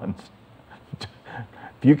loved ones.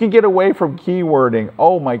 If you can get away from keywording,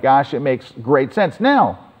 oh my gosh, it makes great sense.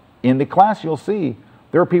 Now, in the class, you'll see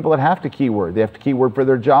there are people that have to keyword. They have to keyword for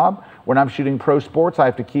their job. When I'm shooting pro sports, I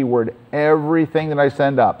have to keyword everything that I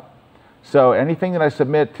send up. So anything that I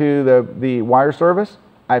submit to the wire service,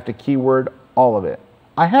 I have to keyword all of it.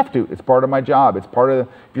 I have to. It's part of my job. It's part of,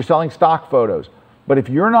 if you're selling stock photos. But if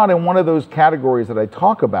you're not in one of those categories that I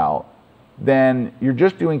talk about, then you're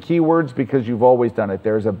just doing keywords because you've always done it.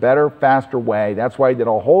 There's a better, faster way. That's why I did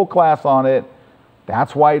a whole class on it.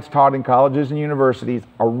 That's why it's taught in colleges and universities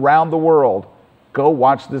around the world. Go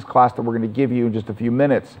watch this class that we're going to give you in just a few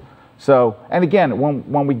minutes. So, and again,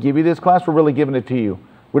 when we give you this class, we're really giving it to you.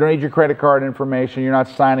 We don't need your credit card information. You're not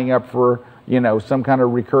signing up for, you know, some kind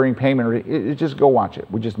of recurring payment. It's just go watch it.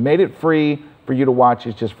 We just made it free for you to watch.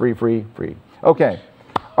 It's just free, free, free. Okay.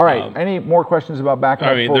 All right. Any more questions about backup?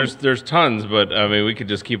 I mean, there's tons, but I mean, we could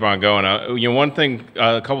just keep on going. You know, one thing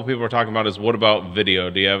a couple people are talking about is, what about video?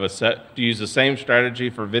 Do you have do you use the same strategy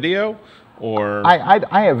for video, or?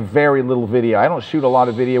 I have very little video. I don't shoot a lot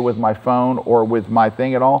of video with my phone or with my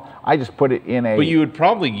thing at all. I just put it in a. But you would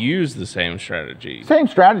probably use the same strategy. Same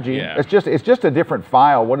strategy. Yeah. It's just a different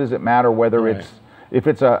file. What does it matter whether it's if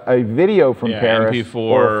it's a video from Paris MP4,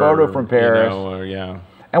 or a photo from Paris? You know,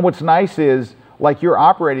 And what's nice is, like, your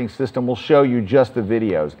operating system will show you just the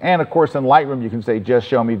videos. And of course in Lightroom you can say just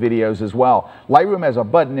show me videos as well. Lightroom has a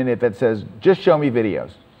button in it that says just show me videos.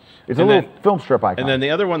 It's a little film strip icon. And then the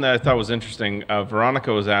other one that I thought was interesting,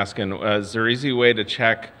 Veronica was asking, is there an easy way to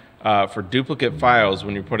check for duplicate files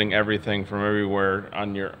when you're putting everything from everywhere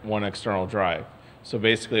on your one external drive? So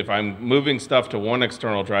basically, if I'm moving stuff to one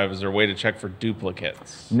external drive, is there a way to check for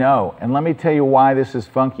duplicates? No, and let me tell you why this is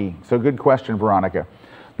funky. So good question, Veronica.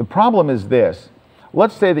 The problem is this.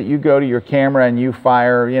 Let's say that you go to your camera and you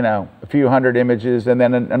fire, you know, a few hundred images, and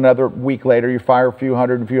then another week later you fire a few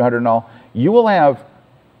hundred and all. You will have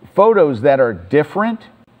photos that are different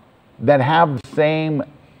that have the same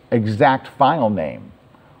exact file name,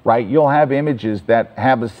 right? You'll have images that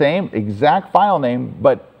have the same exact file name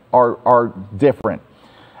but are different.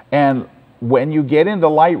 And when you get into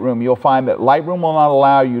Lightroom, you'll find that Lightroom will not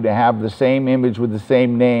allow you to have the same image with the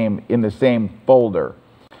same name in the same folder.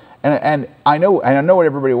 And I know what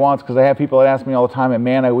everybody wants, because I have people that ask me all the time, and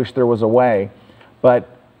man, I wish there was a way.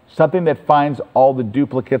 But something that finds all the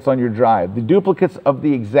duplicates on your drive, the duplicates of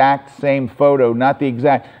the exact same photo, not the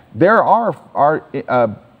exact. There are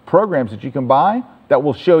programs that you can buy that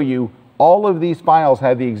will show you all of these files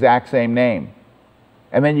have the exact same name.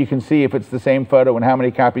 And then you can see if it's the same photo and how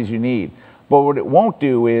many copies you need. But what it won't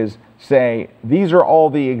do is say, these are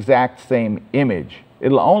all the exact same image.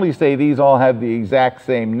 It'll only say these all have the exact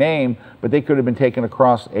same name, but they could have been taken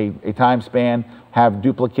across a time span, have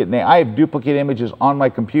duplicate name. I have duplicate images on my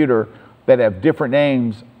computer that have different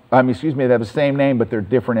names, that have the same name, but they're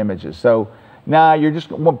different images. So now you're just,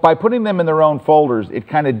 by putting them in their own folders, it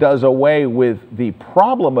kind of does away with the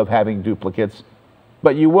problem of having duplicates,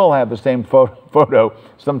 but you will have the same photo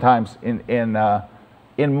sometimes in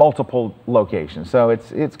multiple locations. So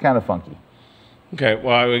it's kind of funky. Okay,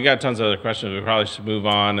 well, we got tons of other questions. We probably should move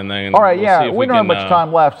on, and then all right, we don't have much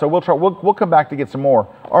time left, so we'll come back to get some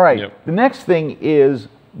more. All right, The next thing is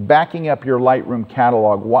backing up your Lightroom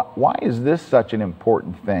catalog. Why is this such an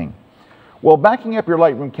important thing? Well, backing up your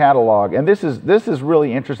Lightroom catalog, and this is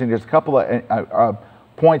really interesting. There's a couple of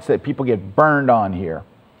points that people get burned on here.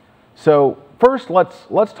 So first,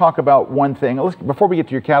 let's talk about one thing. Before we get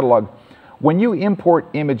to your catalog. When you import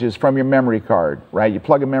images from your memory card, right? You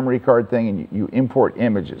plug a memory card thing and you import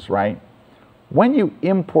images, right? When you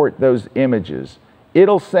import those images,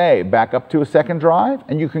 it'll say back up to a second drive,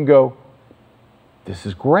 and you can go, this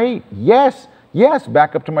is great. Yes,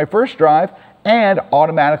 back up to my first drive and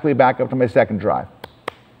automatically back up to my second drive.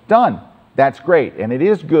 Done. That's great. And it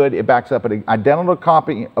is good. It backs up an identical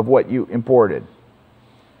copy of what you imported.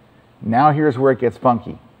 Now here's where it gets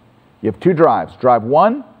funky. You have two drives. Drive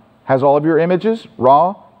 1 has all of your images,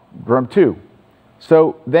 raw, drive 2.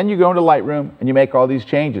 So then you go into Lightroom and you make all these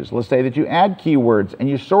changes. Let's say that you add keywords and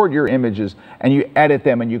you sort your images and you edit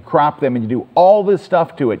them and you crop them and you do all this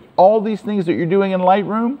stuff to it. All these things that you're doing in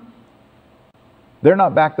Lightroom, they're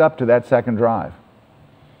not backed up to that second drive.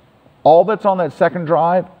 All that's on that second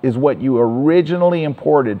drive is what you originally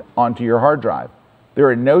imported onto your hard drive. There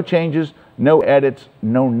are no changes, no edits,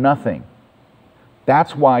 no nothing.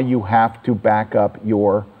 That's why you have to back up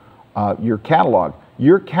your catalog.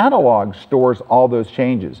 Your catalog stores all those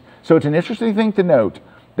changes. So it's an interesting thing to note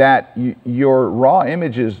that your raw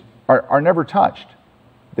images are never touched.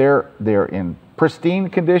 They're in pristine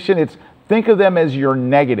condition. Think of them as your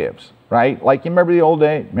negatives, right? Like, you remember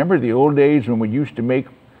the old days when we used to make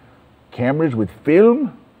cameras with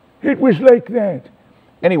film? It was like that.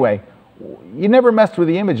 Anyway, you never messed with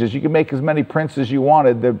the images. You could make as many prints as you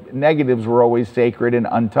wanted. The negatives were always sacred and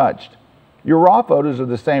untouched. Your raw photos are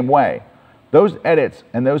the same way. Those edits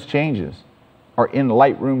and those changes are in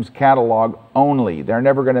Lightroom's catalog only. They're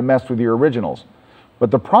never going to mess with your originals.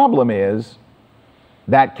 But the problem is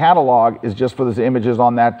that catalog is just for those images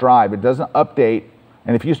on that drive. It doesn't update.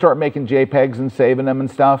 And if you start making JPEGs and saving them and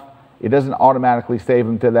stuff, it doesn't automatically save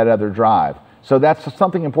them to that other drive. So that's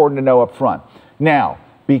something important to know up front. Now,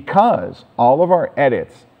 because all of our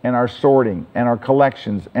edits and our sorting and our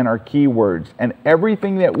collections and our keywords and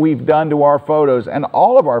everything that we've done to our photos and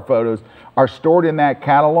all of our photos are stored in that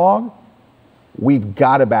catalog, we've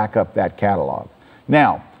got to back up that catalog.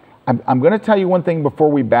 Now, I'm going to tell you one thing before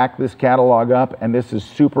we back this catalog up, and this is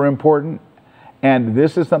super important, and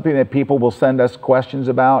this is something that people will send us questions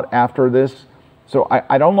about after this. So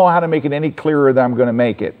I don't know how to make it any clearer than I'm going to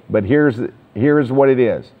make it, but here's what it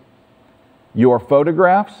is. Your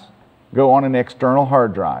photographs go on an external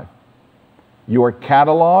hard drive. Your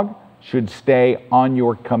catalog should stay on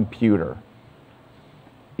your computer.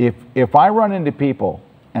 If I run into people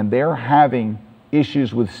and they're having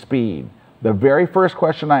issues with speed, the very first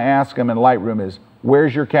question I ask them in Lightroom is,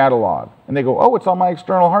 where's your catalog? And they go, oh, it's on my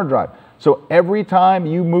external hard drive. So every time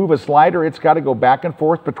you move a slider, it's got to go back and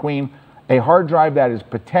forth between a hard drive that is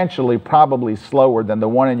potentially probably slower than the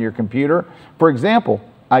one in your computer. For example,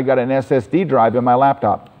 I got an SSD drive in my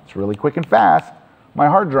laptop. It's really quick and fast. My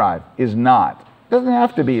hard drive is not. It doesn't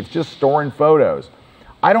have to be. It's just storing photos.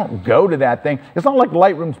 I don't go to that thing. It's not like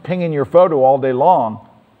Lightroom's pinging your photo all day long.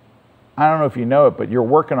 I don't know if you know it, but you're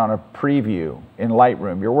working on a preview in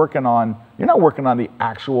Lightroom. You're not working on the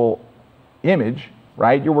actual image,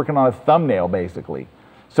 right? You're working on a thumbnail, basically.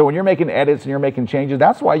 So when you're making edits and you're making changes,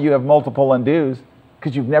 that's why you have multiple undos,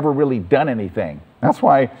 because you've never really done anything. That's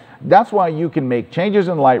why you can make changes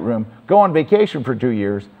in Lightroom, go on vacation for 2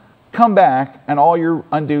 years, come back, and all your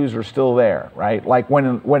undos are still there, right? Like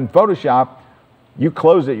when Photoshop, you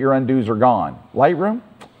close it, your undos are gone. Lightroom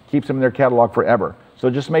keeps them in their catalog forever. So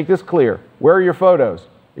just make this clear. Where are your photos?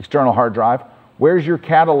 External hard drive. Where's your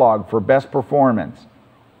catalog for best performance?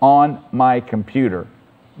 On my computer.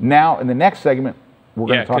 Now, in the next segment, we're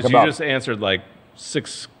going to talk about... Yeah, because you just answered like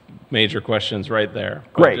 6 major questions right there.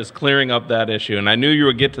 Great. Just clearing up that issue. And I knew you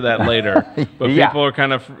would get to that later. But Yeah. people are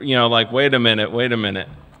kind of, like, wait a minute.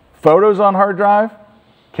 Photos on hard drive,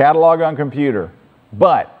 catalog on computer.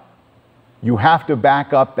 But you have to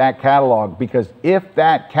back up that catalog, because if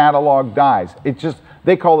that catalog dies,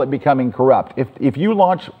 they call it becoming corrupt. If you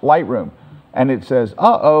launch Lightroom and it says,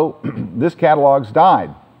 uh-oh, this catalog's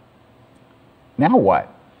died, now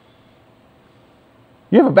what?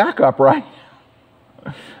 You have a backup, right?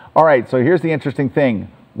 All right, so here's the interesting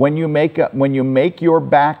thing. When you make your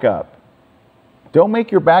backup, don't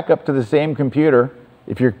make your backup to the same computer.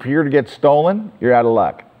 If your computer gets stolen, you're out of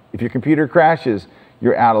luck. If your computer crashes,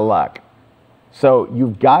 you're out of luck. So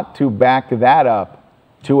you've got to back that up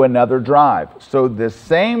to another drive. So the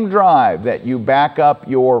same drive that you back up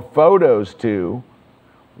your photos to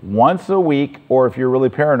once a week, or if you're really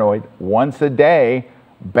paranoid, once a day,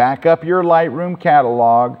 back up your Lightroom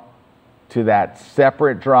catalog to that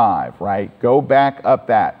separate drive, right? Go back up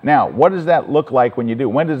that. Now, what does that look like when you do?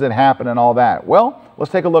 When does it happen and all that? Well,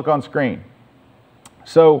 let's take a look on screen.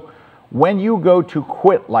 So when you go to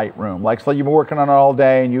quit Lightroom, like say you've been working on it all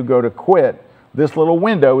day and you go to quit, this little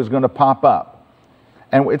window is going to pop up.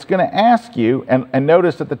 And it's going to ask you, and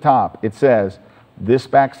notice at the top, it says, this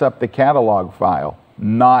backs up the catalog file,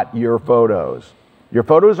 not your photos. Your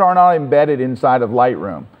photos are not embedded inside of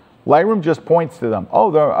Lightroom. Lightroom just points to them. Oh,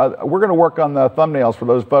 we're going to work on the thumbnails for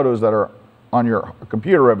those photos that are on your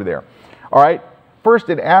computer over there. All right, first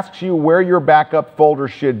it asks you where your backup folder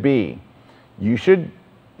should be. You should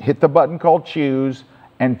hit the button called Choose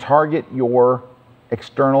and target your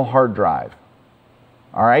external hard drive.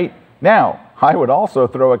 All right, now I would also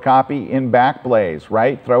throw a copy in Backblaze,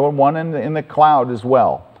 right? Throw one in the cloud as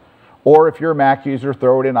well. Or if you're a Mac user,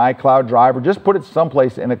 throw it in iCloud Drive, or just put it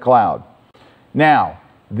someplace in a cloud. Now,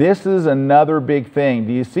 this is another big thing.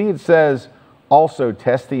 Do you see it says also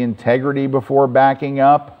test the integrity before backing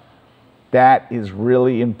up? That is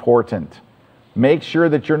really important. Make sure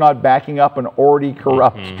that you're not backing up an already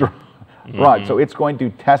corrupt drive. Right, so it's going to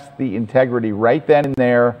test the integrity right then and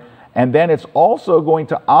there. And then it's also going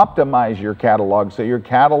to optimize your catalog so your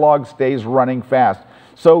catalog stays running fast.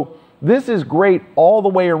 So this is great all the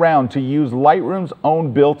way around to use Lightroom's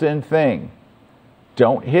own built-in thing.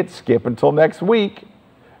 Don't hit skip until next week.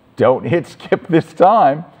 Don't hit skip this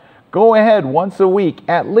time. Go ahead once a week,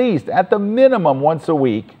 at least, at the minimum once a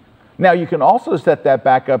week. Now, you can also set that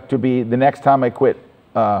back up to be the next time I quit,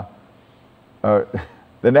 the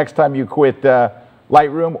next time you quit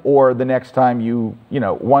Lightroom, or the next time you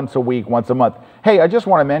know, once a week, once a month. Hey, I just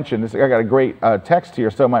want to mention this. I got a great text here.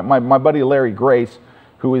 So my buddy Larry Grace,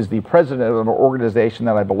 who is the president of an organization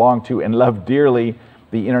that I belong to and love dearly,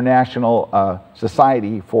 the International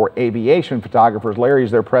Society for Aviation Photographers. Larry is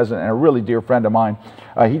their president and a really dear friend of mine.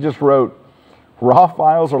 He just wrote, "Raw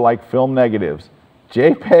files are like film negatives.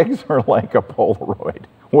 JPEGs are like a Polaroid.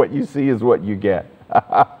 What you see is what you get."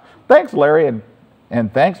 Thanks, Larry,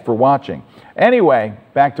 and thanks for watching. Anyway,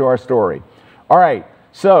 back to our story. All right,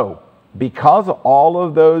 so because all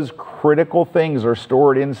of those critical things are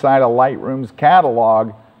stored inside a Lightroom's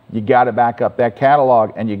catalog, you got to back up that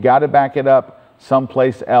catalog, and you got to back it up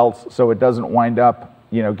someplace else so it doesn't wind up,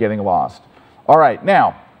 you know, getting lost. All right,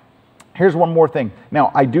 now, here's one more thing.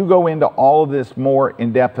 Now, I do go into all of this more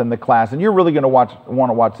in depth in the class, and you're really going to want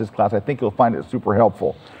to watch this class. I think you'll find it super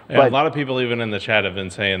helpful. Yeah, but a lot of people even in the chat have been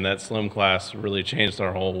saying that Slim class really changed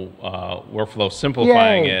our whole workflow,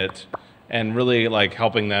 simplifying it, and really like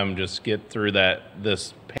helping them just get through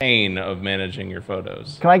this pain of managing your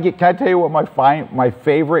photos. Can I tell you what my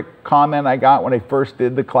favorite comment I got when I first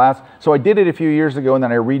did the class? So I did it a few years ago, and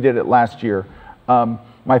then I redid it last year.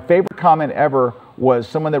 My favorite comment ever was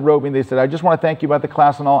someone that wrote me. They said, "I just want to thank you about the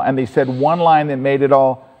class and all." And they said one line that made it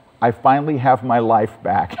all: "I finally have my life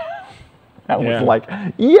back." I was like,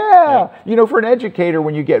 yeah, you know, for an educator,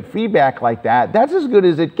 when you get feedback like that, that's as good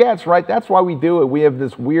as it gets, right? That's why we do it. We have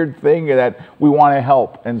this weird thing that we want to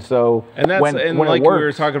help. And so when like we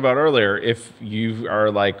were talking about earlier, if you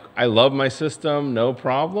are like, "I love my system, no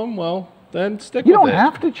problem," well, then stick with it. You don't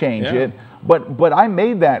have to change it. But I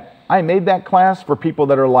made that class for people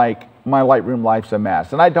that are like, "My Lightroom life's a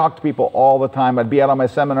mess." And I talk to people all the time. I'd be out on my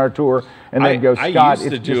seminar tour and they'd go, "Scott,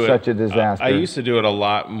 it's just such a disaster." I used to do it a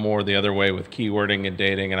lot more the other way with keywording and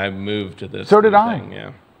dating, and I moved to this. So did I. Thing,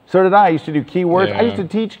 yeah. So did I. I used to do keywords. Yeah. I used to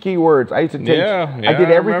teach keywords. I used to teach. I did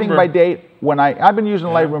everything by date. I've been using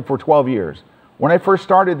Lightroom for 12 years. When I first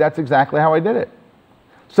started, that's exactly how I did it.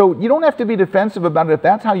 So you don't have to be defensive about it. If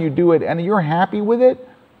that's how you do it and you're happy with it,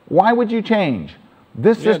 why would you change?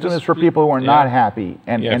 This system is for people who are not happy.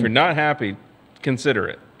 And if you're not happy, consider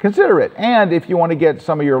it. Consider it. And if you want to get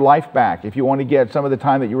some of your life back, if you want to get some of the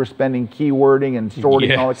time that you were spending keywording and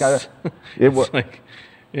sorting and all that kind of stuff, it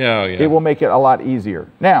will make it a lot easier.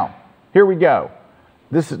 Now, here we go.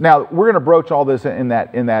 Now we're going to broach all this in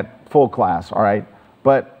that full class, all right?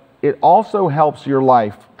 But it also helps your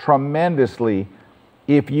life tremendously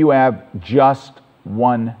if you have just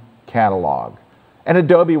one catalog. And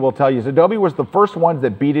Adobe will tell you. Adobe was the first ones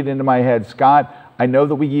that beat it into my head. "Scott, I know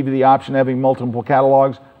that we give you the option of having multiple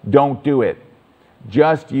catalogs. Don't do it.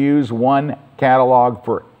 Just use one catalog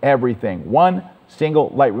for everything. One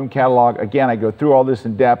single Lightroom catalog." Again, I go through all this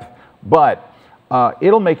in depth, but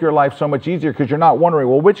it'll make your life so much easier because you're not wondering,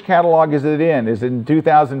 well, which catalog is it in? Is it in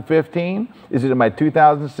 2015? Is it in my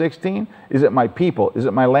 2016? Is it my people? Is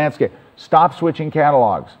it my landscape? Stop switching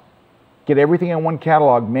catalogs. Get everything in one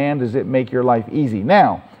catalog. Man, does it make your life easy.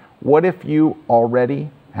 Now, what if you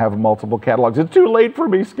already have multiple catalogs? It's too late for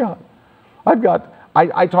me, Scott.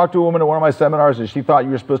 I talked to a woman at one of my seminars, and she thought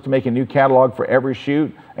you were supposed to make a new catalog for every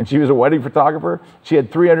shoot, and she was a wedding photographer. She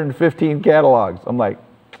had 315 catalogs. I'm like,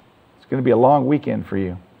 it's going to be a long weekend for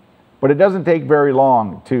you. But it doesn't take very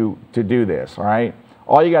long to do this, all right?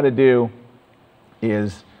 All you got to do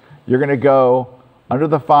is you're going to go under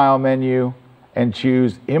the File menu and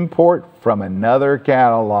choose Import from Another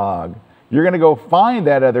Catalog. You're going to go find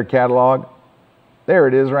that other catalog. There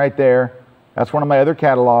it is right there. That's one of my other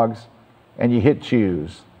catalogs. And you hit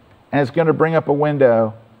Choose. And it's going to bring up a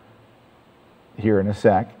window here in a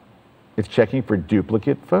sec. It's checking for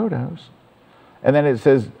duplicate photos. And then it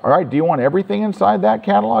says, all right, do you want everything inside that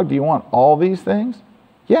catalog? Do you want all these things?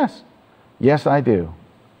 Yes. Yes, I do.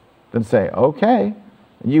 Then say, okay.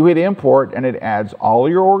 You hit Import, and it adds all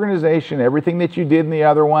your organization, everything that you did in the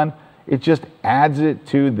other one. It just adds it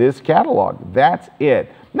to this catalog. That's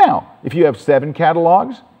it. Now, if you have 7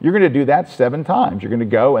 catalogs, you're going to do that 7 times. You're going to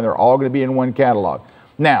go, and they're all going to be in one catalog.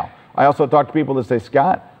 Now, I also talk to people that say,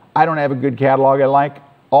 "Scott, I don't have a good catalog I like.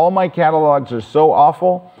 All my catalogs are so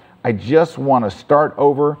awful. I just want to start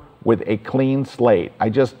over with a clean slate. I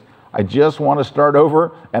just want to start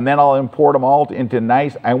over, and then I'll import them all into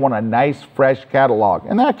I want a nice, fresh catalog."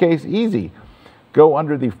 In that case, easy. Go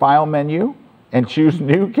under the File menu and choose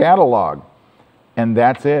New Catalog. And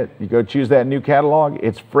that's it. You go choose that new catalog.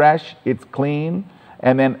 It's fresh, it's clean,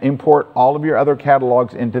 and then import all of your other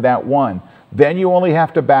catalogs into that one. Then you only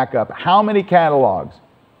have to back up. How many catalogs?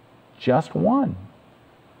 Just one.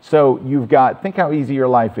 So you've got, think how easy your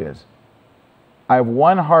life is. I have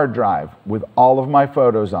one hard drive with all of my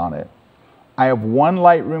photos on it. I have one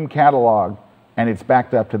Lightroom catalog, and it's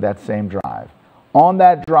backed up to that same drive. On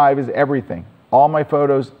that drive is everything, all my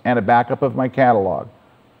photos and a backup of my catalog.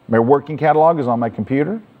 My working catalog is on my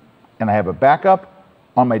computer, and I have a backup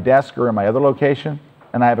on my desk or in my other location,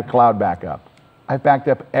 and I have a cloud backup. I've backed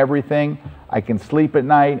up everything. I can sleep at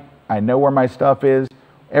night. I know where my stuff is.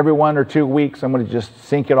 Every 1 or 2 weeks, I'm going to just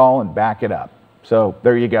sync it all and back it up. So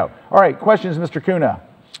there you go. All right, questions, Mr. Kuna?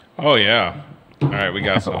 Oh, yeah. All right, we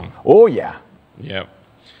got some. Oh, yeah. Yep.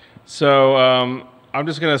 So I'm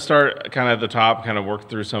just going to start kind of at the top, kind of work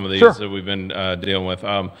through some of these Sure. that we've been dealing with.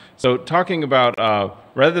 So talking about,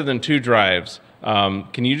 rather than 2 drives,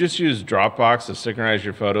 can you just use Dropbox to synchronize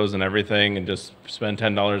your photos and everything and just spend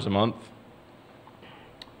 $10 a month?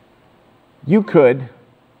 You could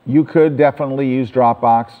definitely use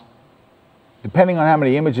Dropbox. Depending on how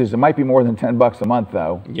many images, it might be more than 10 bucks a month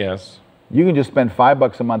though. Yes. You can just spend 5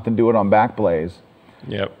 bucks a month and do it on Backblaze.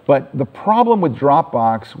 Yep. But the problem with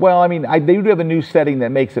Dropbox, well, I mean, they do have a new setting that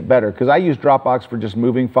makes it better because I use Dropbox for just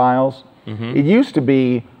moving files. Mm-hmm. It used to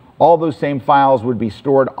be all those same files would be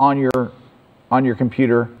stored on your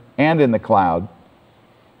computer and in the cloud.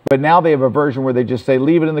 But now they have a version where they just say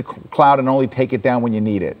leave it in the cloud and only take it down when you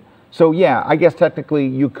need it. So yeah, I guess technically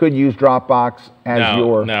you could use Dropbox as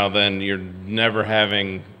your... Now then, you're never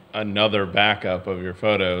having another backup of your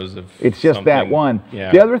photos. If it's just that one.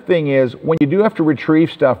 Yeah. The other thing is, when you do have to retrieve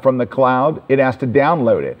stuff from the cloud, it has to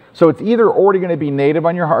download it. So it's either already going to be native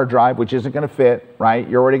on your hard drive, which isn't going to fit, right?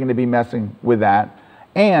 You're already going to be messing with that.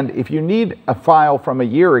 And if you need a file from a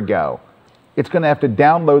year ago, it's going to have to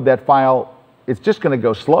download that file. It's just going to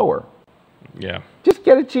go slower. Yeah. Just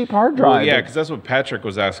get a cheap hard drive. Well, yeah, because that's what Patrick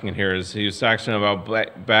was asking here. Is he was asking about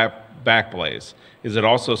Backblaze. Is it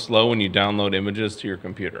also slow when you download images to your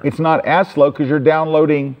computer? It's not as slow because you're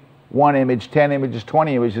downloading 1 image, 10 images,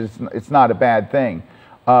 20 images. It's not a bad thing.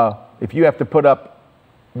 If you have to put up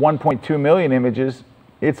 1.2 million images,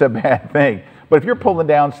 it's a bad thing. But if you're pulling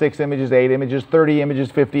down 6 images, 8 images, 30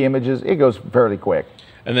 images, 50 images, it goes fairly quick.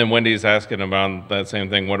 And then Wendy's asking about that same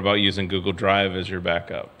thing. What about using Google Drive as your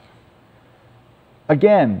backup?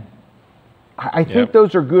 Again, I think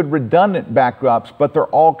those are good redundant backups, but they're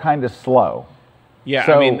all kind of slow. Yeah,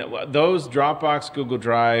 so, I mean, those Dropbox, Google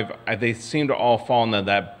Drive, they seem to all fall into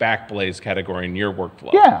that Backblaze category in your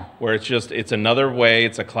workflow. Yeah. Where it's another way,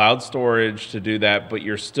 it's a cloud storage to do that, but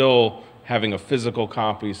you're still having a physical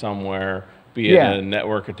copy somewhere, be it a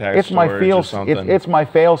network attached storage or something. It's my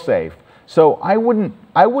fail-safe. So I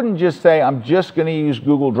wouldn't just say I'm just going to use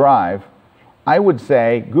Google Drive. I would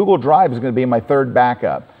say Google Drive is going to be my third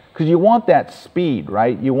backup because you want that speed,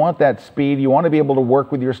 right? You want that speed. You want to be able to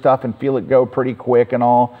work with your stuff and feel it go pretty quick and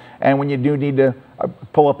all. And when you do need to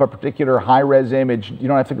pull up a particular high-res image, you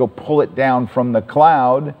don't have to go pull it down from the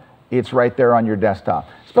cloud. It's right there on your desktop,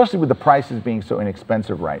 especially with the prices being so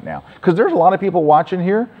inexpensive right now. Because there's a lot of people watching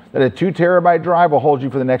here that a 2 terabyte drive will hold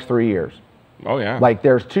you for the next 3 years. Oh, yeah. Like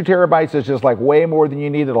there's 2 terabytes that's just like way more than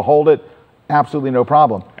you need that'll hold it. Absolutely no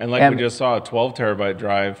problem. And like we just saw, a 12 terabyte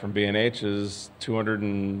drive from B&H is a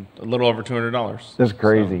little over $200. That's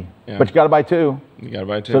crazy. So, yeah. But you got to buy 2. You got to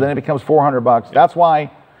buy 2. So then it becomes $400. Yeah. That's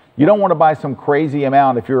why you don't want to buy some crazy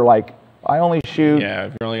amount if you're like, I only shoot. Yeah,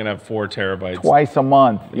 if you're only gonna have 4 terabytes. Twice a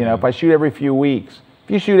month. You know, if I shoot every few weeks.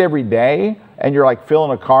 If you shoot every day and you're like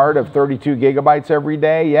filling a card of 32 gigabytes every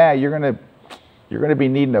day, yeah, you're gonna be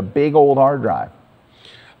needing a big old hard drive.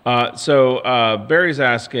 So Barry's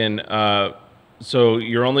asking, so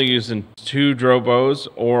you're only using 2 Drobos,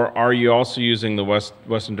 or are you also using the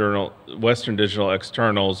Western Digital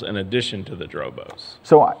externals in addition to the Drobos?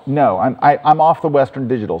 So no, I'm off the Western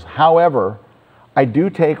Digitals. However, I do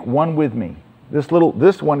take one with me. This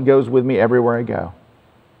one goes with me everywhere I go.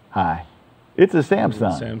 Hi, it's a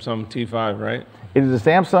Samsung. Samsung T5, right? It is a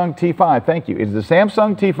Samsung T5. Thank you. It is a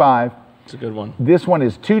Samsung T5. It's a good one. This one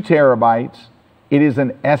is 2 terabytes. It is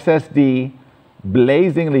an SSD,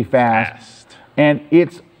 blazingly fast. And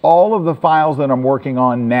it's all of the files that I'm working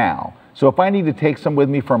on now. So if I need to take some with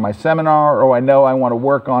me for my seminar, or I know I want to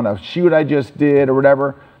work on a shoot I just did or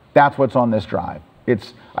whatever, that's what's on this drive.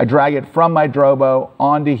 I drag it from my Drobo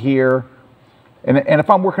onto here. And if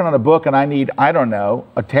I'm working on a book and I need, I don't know,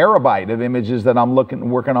 a terabyte of images that I'm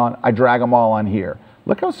working on, I drag them all on here.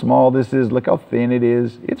 Look how small this is. Look how thin it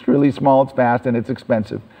is. It's really small, it's fast, and it's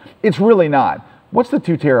expensive. It's really not. What's the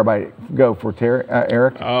 2 terabyte go for,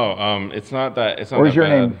 Eric? Oh, it's not that. It's not. Or is that your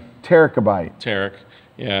bad. name Terabyte? Tarek.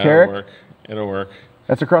 Yeah, Tarek? it'll work. It'll work.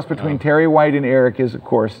 That's a cross between Terry White and Eric is, of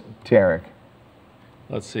course, Tarek.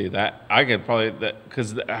 Let's see that I could probably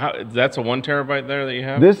because that's a 1 terabyte there that you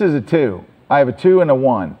have. This is a 2. I have a 2 and a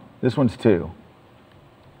 1. This one's 2.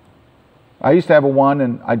 I used to have a 1,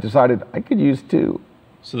 and I decided I could use 2.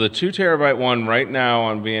 So the 2 terabyte one right now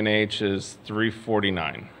on B&H is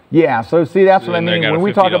 $349. Yeah, so see, that's what I mean. When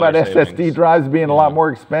we talk about SSD drives being a lot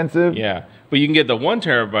more expensive. Yeah, but you can get the 1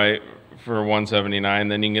 terabyte for $179,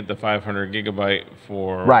 then you can get the 500 gigabyte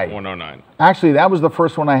for $109. Actually, that was the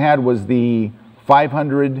first one I had, was the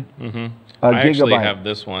 500 I gigabyte. actually have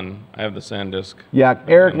this one. I have the SanDisk. Yeah,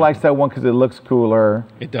 Eric likes that one because it looks cooler.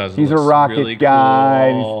 It does. He's a rocket really guy.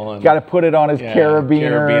 Cool, He's got to put it on his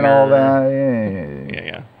carabiner and all that.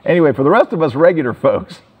 Yeah. Anyway, for the rest of us regular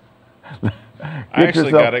folks, I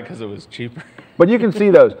actually got it because it was cheaper. But you can see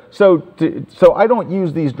those. So I don't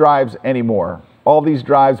use these drives anymore. All these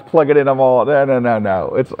drives, plug it in them all.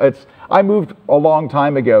 No. It's. I moved a long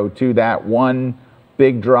time ago to that one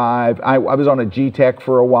big drive. I was on a G-Tech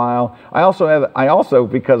for a while. I also,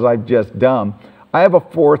 because I'm just dumb, I have a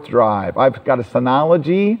 4th drive. I've got a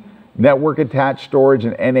Synology network attached storage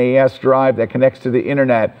and NAS drive that connects to the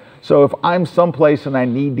internet. So if I'm someplace and I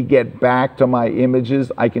need to get back to my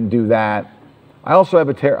images, I can do that. I also have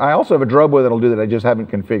a Drobo that'll do that. I just haven't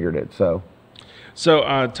configured it. So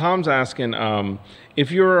Tom's asking, if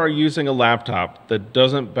you're using a laptop that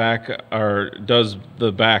doesn't does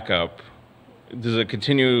the backup, does it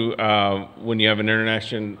continue when you have an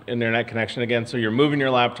internet connection again? So you're moving your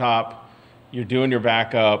laptop, you're doing your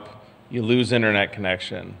backup, you lose internet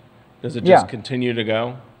connection. Does it just continue to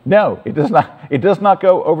go? No, it does not. It does not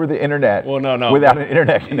go over the internet. Well, no. Without an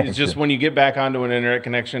internet connection. It's just when you get back onto an internet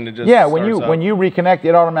connection, it just when you reconnect,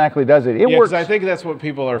 it automatically does it. It works. Because I think that's what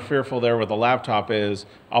people are fearful there with the laptop is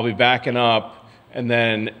I'll be backing up. And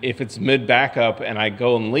then if it's mid-backup and I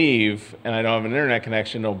go and leave and I don't have an internet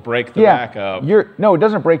connection, it'll break the backup. No, it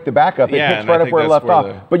doesn't break the backup. It picks right up where it left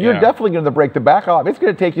off. But you're definitely going to break the backup. It's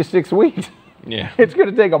going to take you 6 weeks. Yeah. It's going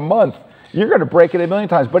to take a month. You're going to break it a million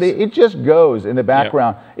times. But it just goes in the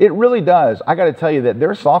background. It really does. I got to tell you that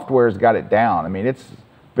their software's got it down. I mean, it's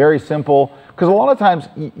very simple. Because a lot of times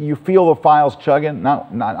you feel the files chugging.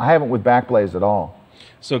 I haven't with Backblaze at all.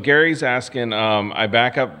 So Gary's asking, I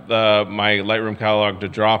back up my Lightroom catalog to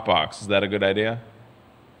Dropbox. Is that a good idea?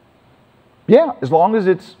 Yeah, as long as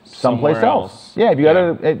it's someplace else. Yeah, if you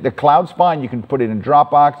got the cloud's fine. You can put it in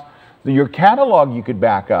Dropbox. Your catalog you could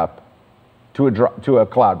back up to a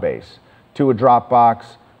cloud base, to a Dropbox,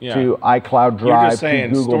 to iCloud Drive, You're just saying,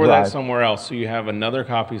 to Google store Drive. That somewhere else, so you have another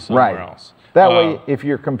copy somewhere else. That way, if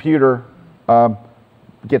your computer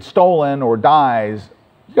gets stolen or dies,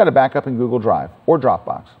 you got to back up in Google Drive or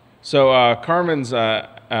Dropbox. So Carmen's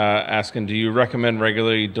asking, do you recommend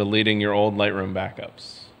regularly deleting your old Lightroom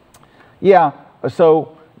backups? Yeah.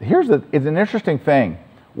 So it's an interesting thing.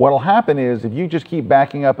 What'll happen is if you just keep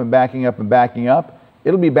backing up and backing up and backing up,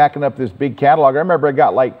 it'll be backing up this big catalog. I remember I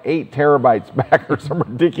got like 8 terabytes back or some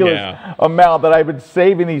ridiculous amount that I've been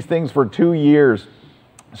saving these things for 2 years.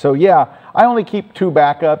 So yeah, I only keep 2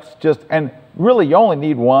 backups and really you only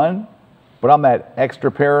need 1. But I'm that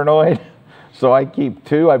extra paranoid, so I keep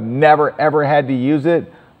 2. I've never, ever had to use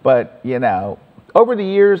it. But, over the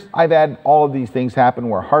years, I've had all of these things happen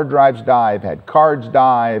where hard drives die, I've had cards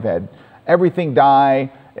die, I've had everything die.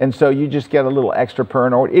 And so you just get a little extra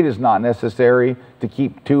paranoid. It is not necessary to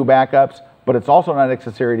keep 2 backups, but it's also not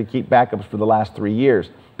necessary to keep backups for the last 3 years.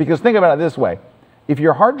 Because think about it this way. If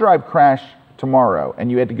your hard drive crashed tomorrow and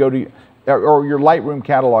you had to go to, or your Lightroom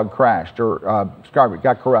catalog crashed or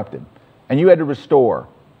got corrupted, and you had to restore,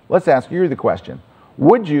 let's ask you the question.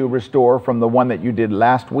 Would you restore from the one that you did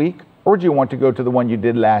last week, or would you want to go to the one you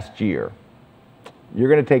did last year? You're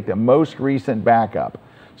going to take the most recent backup.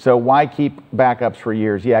 So why keep backups for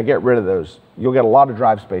years? Yeah, get rid of those. You'll get a lot of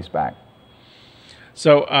drive space back.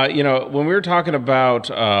 So, when we were talking about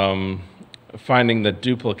finding the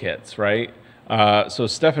duplicates, right? So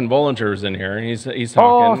Stefan Bollinger's in here, and he's talking.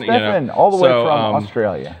 Oh, Stefan, all the way from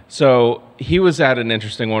Australia. So he was at an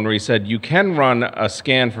interesting one where he said you can run a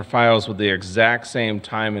scan for files with the exact same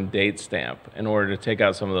time and date stamp in order to take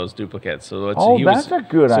out some of those duplicates. So that's a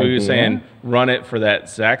good idea. So he was saying run it for that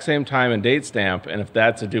exact same time and date stamp, and if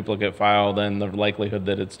that's a duplicate file, then the likelihood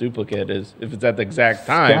that it's duplicate is if it's at the exact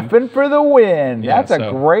time. Stefan for the win. Yeah, that's a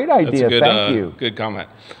great idea. Thank you. Good comment.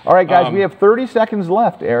 All right, guys, we have 30 seconds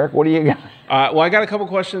left. Eric, what do you got? Well, I got a couple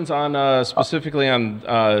questions on specifically on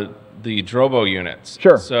the Drobo units.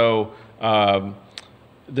 Sure. So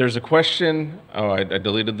there's a question. Oh, I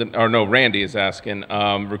deleted the. Or no, Randy is asking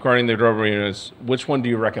regarding the Drobo units. Which one do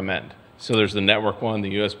you recommend? So there's the network one,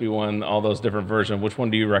 the USB one, all those different versions. Which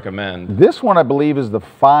one do you recommend? This one, I believe, is the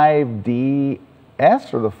 5DS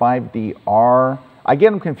or the 5DR. I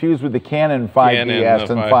get them confused with the Canon 5DS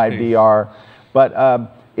and 5D. 5DR, but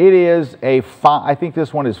it is I think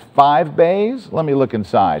this one is 5 bays. Let me look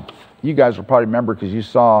inside. You guys will probably remember because you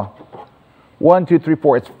saw 1, 2, 3,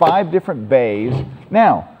 4. It's 5 different bays.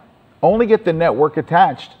 Now, only get the network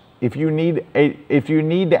attached if you need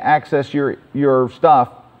to access your stuff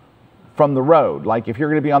from the road. Like if you're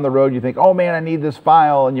going to be on the road and you think, oh man, I need this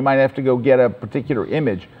file, and you might have to go get a particular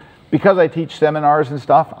image. Because I teach seminars and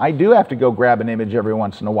stuff, I do have to go grab an image every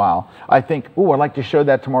once in a while. I think, oh, I'd like to show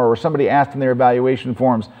that tomorrow. Or somebody asked in their evaluation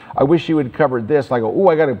forms, I wish you had covered this. I go, oh,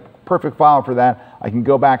 I got a perfect file for that. I can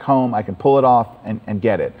go back home, I can pull it off and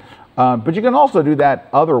get it. But you can also do that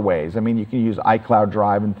other ways. I mean, you can use iCloud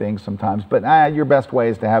Drive and things sometimes, but your best way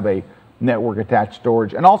is to have a network attached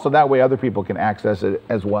storage. And also that way other people can access it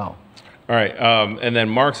as well. All right, and then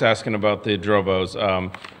Mark's asking about the Drobos.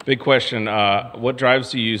 Big question, what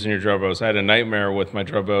drives do you use in your Drobos? I had a nightmare with my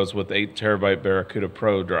Drobos with 8 terabyte Barracuda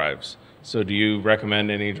Pro drives. So do you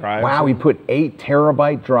recommend any drives? Wow, we put 8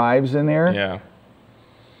 terabyte drives in there? Yeah.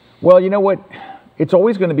 Well, you know what? It's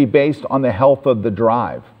always going to be based on the health of the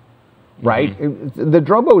drive, right? The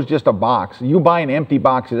Drobo is just a box. You buy an empty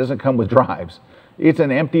box, it doesn't come with drives. It's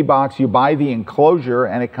an empty box. You buy the enclosure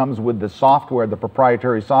and it comes with the software, the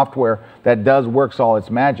proprietary software that works all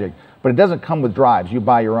its magic. But it doesn't come with drives. You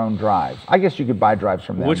buy your own drives. I guess you could buy drives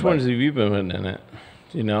from them. Which ones have you been putting in it?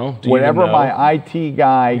 Do you know? Whatever my IT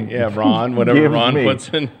guy Ron, whatever Ron puts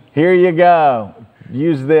in. Here you go.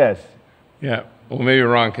 Use this. Yeah. Well, maybe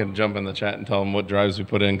Ron can jump in the chat and tell them what drives we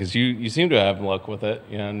put in, because you seem to have luck with it.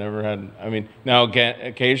 Yeah, never had. I mean, now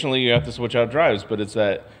occasionally you have to switch out drives, but it's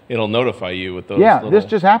that it'll notify you with those. Yeah, this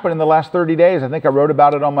just happened in the last 30 days. I think I wrote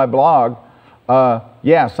about it on my blog.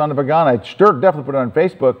 Yeah, son of a gun. I sure definitely put it on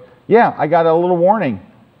Facebook. Yeah, I got a little warning.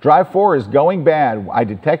 Drive 4 is going bad. I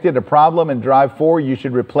detected a problem in drive 4. You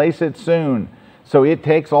should replace it soon. So it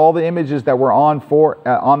takes all the images that were on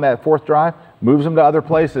that 4th drive, moves them to other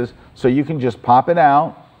places, so you can just pop it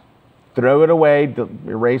out, throw it away,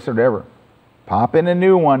 erase it, whatever. Pop in a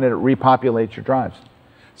new one and it repopulates your drives.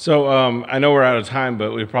 So I know we're out of time,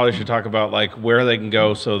 but we probably should talk about like where they can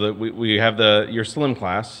go so that we have your Slim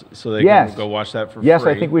class, so they can go watch that for free. Yes,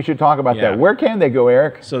 I think we should talk about that. Where can they go,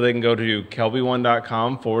 Eric? So they can go to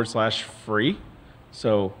kelby1.com/free.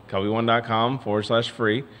 So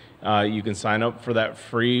kelby1.com/free. You can sign up for that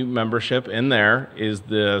free membership. In there is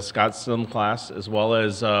the Scott Slim class, as well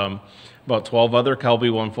as about 12 other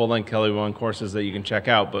Kelby One full-length Kelby One courses that you can check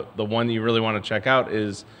out. But the one you really want to check out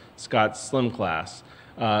is Scott's Slim class.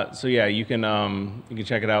 So yeah, you can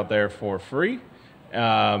check it out there for free.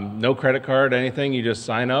 No credit card, anything. You just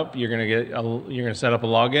sign up. You're gonna set up a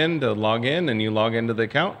login to log in, and you log into the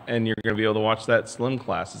account, and you're gonna be able to watch that Slim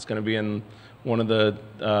class. It's gonna be in one of the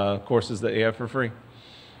courses that you have for free.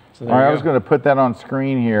 So all right, I was going to put that on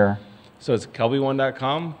screen here. So it's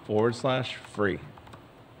kelby1.com/free.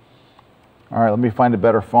 All right, let me find a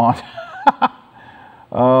better font.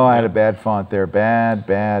 Oh, I had a bad font there. Bad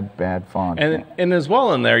font. And as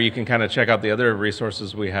well in there, you can kind of check out the other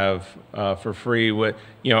resources we have for free.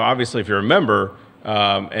 Obviously, if you're a member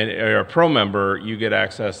and you're a pro member, you get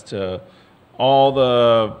access to all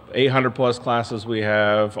the 800 plus classes we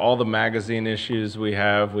have, all the magazine issues we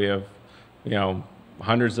have. We have,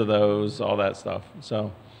 hundreds of those, all that stuff.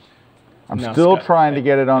 So I'm still trying to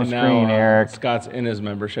get it on screen, Eric. Scott's in his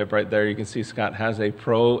membership right there. You can see Scott has a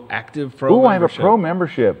active pro membership. I have a pro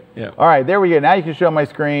membership. Yeah. All right, there we go. Now you can show my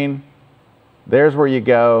screen. There's where you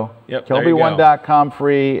go. Yep, Kelby1.com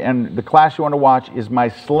free. And the class you want to watch is my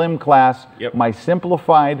Slim class, my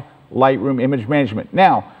simplified Lightroom image management.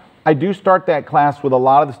 Now, I do start that class with a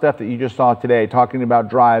lot of the stuff that you just saw today, talking about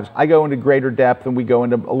drives. I go into greater depth and we go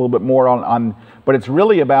into a little bit more but it's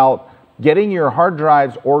really about getting your hard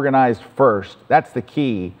drives organized first. That's the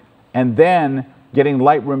key. And then getting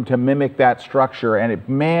Lightroom to mimic that structure. And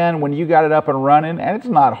man, when you got it up and running, and it's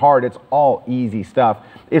not hard, it's all easy stuff.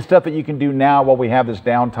 It's stuff that you can do now while we have this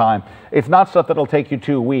downtime. It's not stuff that'll take you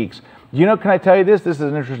 2 weeks. Can I tell you this? This is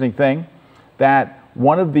an interesting thing, that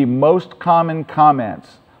one of the most common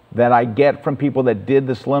comments that I get from people that did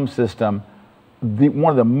the Slim system,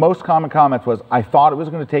 one of the most common comments was, I thought it was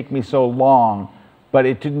going to take me so long, but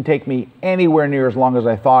it didn't take me anywhere near as long as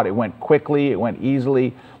I thought. It went quickly, it went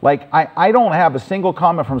easily. Like, I don't have a single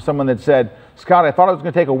comment from someone that said, Scott, I thought it was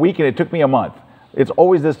going to take a week and it took me a month. It's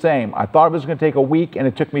always the same. I thought it was going to take a week and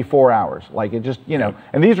it took me 4 hours. Like, it just,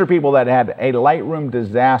 and these are people that had a Lightroom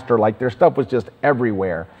disaster. Like, their stuff was just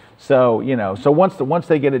everywhere. So, so once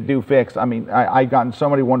they get it fixed, I mean, I've gotten so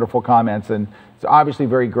many wonderful comments, and it's obviously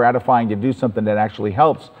very gratifying to do something that actually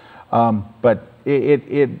helps. But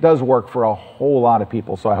it does work for a whole lot of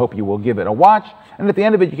people. So I hope you will give it a watch. And at the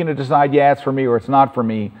end of it, you can decide, yeah, it's for me or it's not for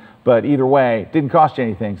me. But either way, it didn't cost you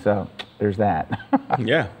anything. So there's that.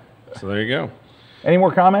 Yeah. So there you go. Any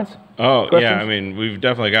more comments? Oh, questions? Yeah. I mean, we've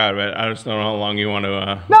definitely got it, but I just don't know how long you want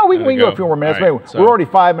to. No, we can go a few more minutes. Right, so. We're already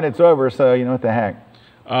 5 minutes over, so you know what the heck.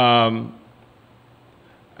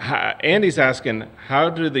 Andy's asking, how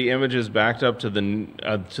do the images backed up to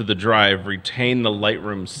the drive retain the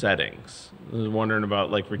Lightroom settings? I was wondering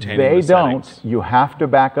about like retaining the settings. They don't. You have to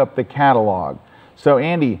back up the catalog. So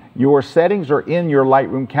Andy, your settings are in your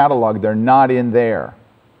Lightroom catalog. They're not in there.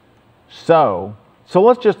 So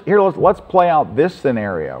let's play out this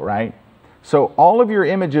scenario, right? So all of your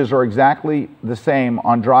images are exactly the same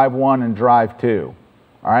on drive 1 and drive 2.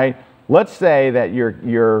 All right. Let's say that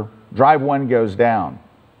your drive 1 goes down.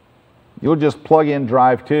 You'll just plug in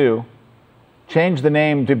drive 2, change the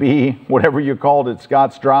name to be whatever you called it,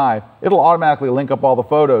 Scott's Drive. It'll automatically link up all the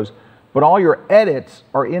photos, but all your edits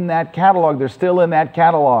are in that catalog. They're still in that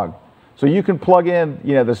catalog. So you can plug in,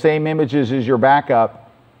 the same images as your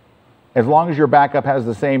backup. As long as your backup has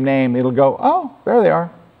the same name, it'll go, oh, there they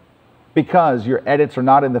are. Because your edits are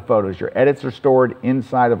not in the photos. Your edits are stored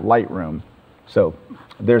inside of Lightroom. So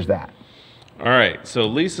there's that. All right, so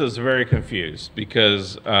Lisa's very confused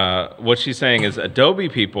because what she's saying is Adobe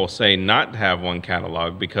people say not to have one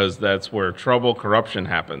catalog because that's where corruption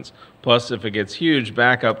happens. Plus, if it gets huge,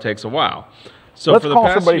 backup takes a while. So let's for the call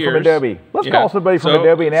past somebody years, from Adobe. Let's call somebody from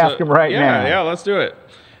Adobe and ask them right now. Yeah, let's do it.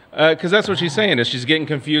 Because that's what she's saying is she's getting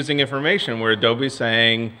confusing information where Adobe's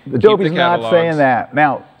saying Adobe's not saying that.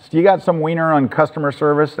 Now, you got some wiener on customer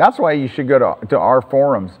service. That's why you should go to our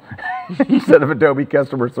forums instead of Adobe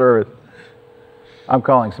customer service. I'm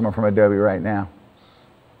calling someone from Adobe right now.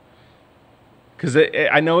 Because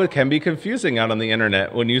I know it can be confusing out on the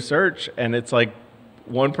internet when you search, and it's like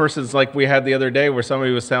one person's like we had the other day where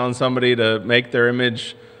somebody was telling somebody to make their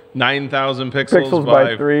image 9,000 pixels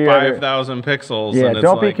by 5,000 pixels. Yeah, and it's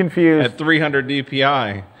don't like be confused. At 300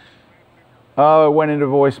 DPI. Oh, it went into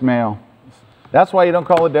voicemail. That's why you don't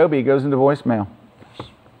call Adobe. It goes into voicemail.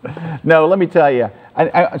 No, let me tell you.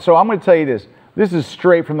 So I'm going to tell you this. This is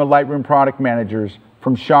straight from the Lightroom product managers,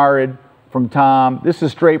 from Sharid, from Tom. This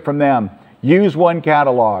is straight from them. Use one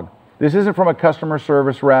catalog. This isn't from a customer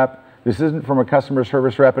service rep. This isn't from a customer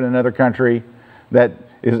service rep in another country that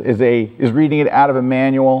is reading it out of a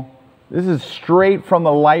manual. This is straight from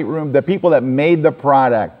the Lightroom, the people that made the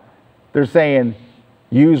product. They're saying,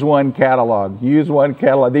 use one catalog, use one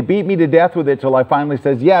catalog. They beat me to death with it till I finally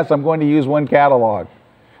says, yes, I'm going to use one catalog.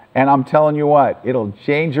 And I'm telling you what, it'll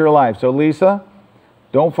change your life. So Lisa,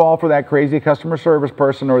 don't fall for that crazy customer service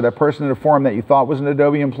person or that person in a forum that you thought was an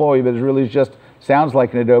Adobe employee, but it really just sounds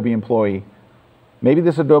like an Adobe employee. Maybe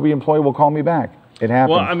this Adobe employee will call me back. It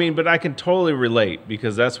happens. Well, I mean, but I can totally relate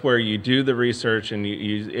because that's where you do the research and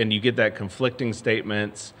you get that conflicting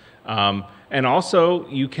statements. And also,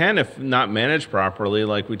 you can, if not managed properly,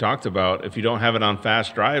 like we talked about, if you don't have it on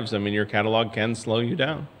fast drives, I mean, your catalog can slow you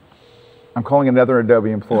down. I'm calling another Adobe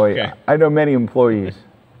employee. Okay. I know many employees.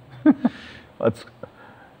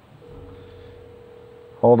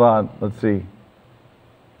 Hold on, let's see.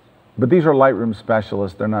 But these are Lightroom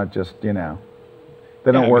specialists. They're not just, they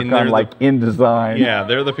don't work on like InDesign. Yeah,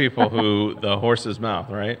 they're the people who, the horse's mouth,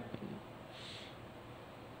 right?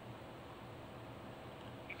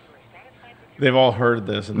 They've all heard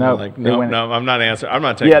this and they're like, no, I'm not answering. I'm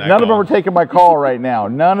not taking that call. Yeah, none of them are taking my call right now.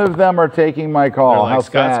 None of them are taking my call. They're like, How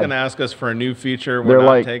Scott's sad. going to ask us for a new feature. We're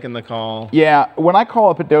not taking the call. Yeah, when I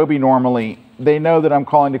call up Adobe normally, they know that I'm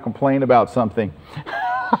calling to complain about something.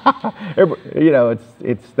 They're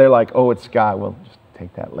like, oh, it's Scott. We'll just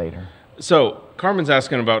take that later. So Carmen's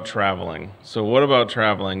asking about traveling. So what about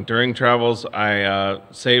traveling? During travels, I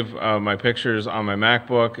save my pictures on my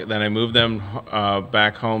MacBook, then I move them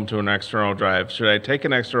back home to an external drive. Should I take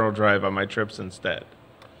an external drive on my trips instead?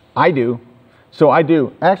 I do. So I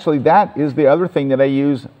do. Actually, that is the other thing that I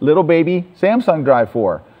use little baby Samsung drive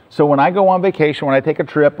for. So when I go on vacation, when I take a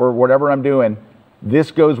trip or whatever I'm doing,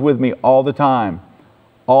 this goes with me all the time.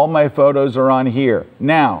 All my photos are on here.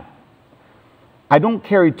 Now, I don't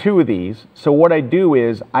carry two of these, so what I do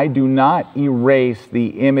is I do not erase the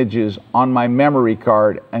images on my memory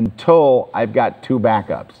card until I've got two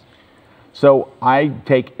backups. So I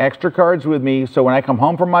take extra cards with me, so when I come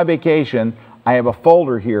home from my vacation, I have a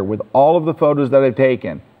folder here with all of the photos that I've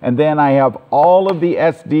taken, and then I have all of the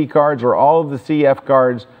SD cards or all of the CF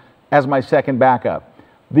cards as my second backup.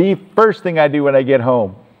 The first thing I do when I get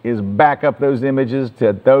home is back up those images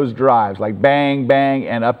to those drives, like bang, bang,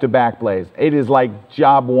 and up to Backblaze. It is like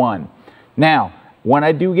job one. Now, when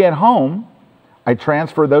I do get home, I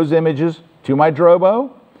transfer those images to my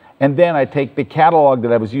Drobo, and then I take the catalog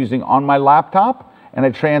that I was using on my laptop, and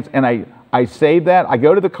I save that. I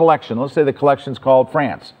go to the collection. Let's say the collection's called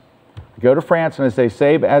France. I go to France and I say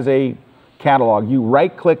save as a catalog. You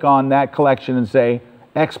right-click on that collection and say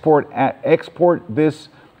export this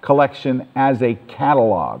collection as a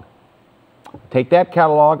catalog. Take that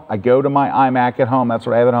catalog. I go to my iMac at home. That's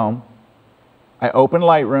what I have at home. I open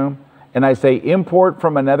Lightroom and I say import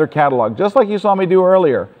from another catalog, just like you saw me do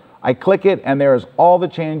earlier. I click it and there's all the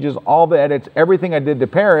changes, all the edits, everything I did to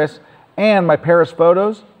Paris, and my Paris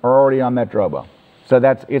photos are already on that Drobo. So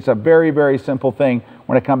it's a very, very simple thing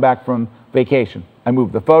when I come back from vacation. I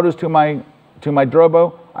move the photos to my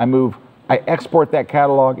Drobo, I export that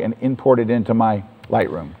catalog and import it into my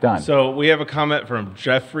Lightroom. Done. So we have a comment from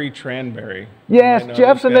Jeffrey Tranberry. Yes,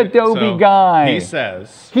 Jeff's an Adobe guy. He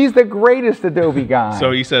says he's the greatest Adobe guy.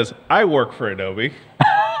 So he says, I work for Adobe.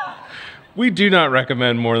 We do not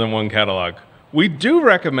recommend more than one catalog. We do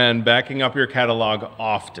recommend backing up your catalog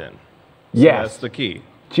often. So yes, that's the key.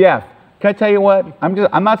 Jeff, can I tell you what?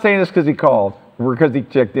 I'm not saying this because he called or because he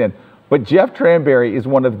checked in, but Jeff Tranberry is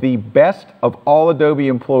one of the best of all Adobe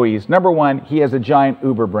employees. Number one, he has a giant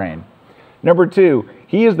Uber brain. Number two,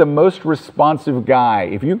 he is the most responsive guy.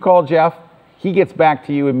 If you call Jeff, he gets back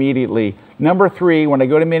to you immediately. Number three, when I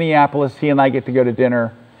go to Minneapolis, he and I get to go to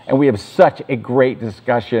dinner, and we have such a great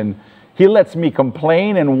discussion. He lets me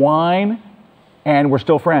complain and whine, and we're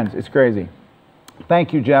still friends. It's crazy.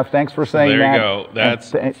 Thank you, Jeff. Thanks for saying that. There you go.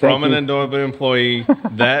 That's from an Adobe employee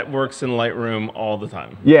that works in Lightroom all the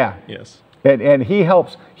time. Yeah. Yes. And he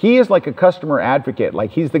helps. He is like a customer advocate. Like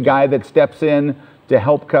he's the guy that steps in to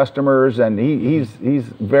help customers, and he's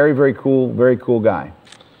very, very cool guy.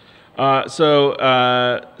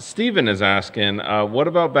 Steven is asking, what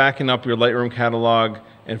about backing up your Lightroom catalog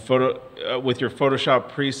and with your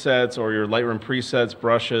Photoshop presets or your Lightroom presets,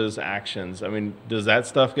 brushes, actions? I mean, does that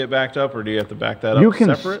stuff get backed up, or do you have to back that up separate?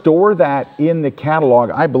 You can store that in the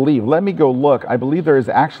catalog, I believe. Let me go look. I believe there is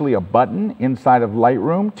actually a button inside of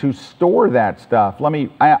Lightroom to store that stuff.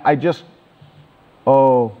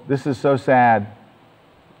 Oh, this is so sad.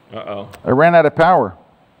 Uh-oh. I ran out of power.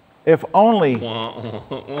 If only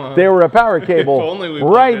there were a power cable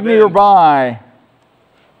right nearby.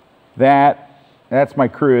 That's my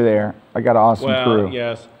crew there. I got an awesome crew.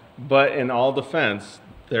 Yes, but in all defense,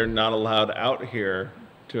 they're not allowed out here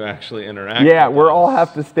to actually interact. Yeah, we all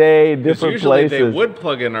have to stay in different places. Usually they would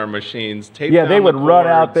plug in our machines, tape yeah, down they would run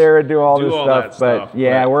out there and do all this stuff. But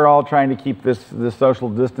yeah, we're all trying to keep this social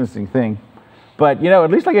distancing thing. But, at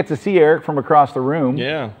least I get to see Eric from across the room.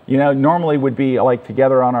 Yeah. Normally would be like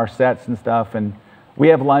together on our sets and stuff. And we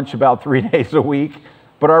have lunch about 3 days a week.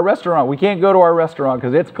 But our restaurant, we can't go to our restaurant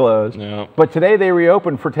because it's closed. No. But today they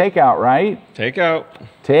reopened for takeout, right? Takeout.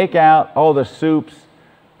 Takeout. Oh, the soups.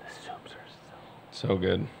 The soups are so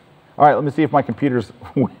good. All right, let me see if my computer's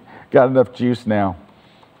got enough juice now.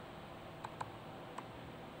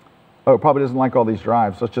 Oh, it probably doesn't like all these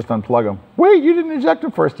drives. Let's just unplug them. Wait, you didn't eject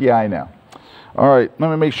them first. Yeah, I know. All right, let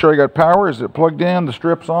me make sure I got power. Is it plugged in? The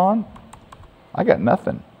strip's on? I got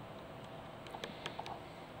nothing.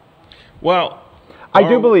 Well, I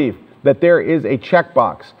do believe that there is a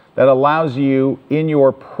checkbox that allows you in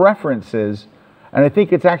your preferences, and I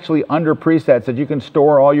think it's actually under presets, that you can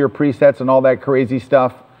store all your presets and all that crazy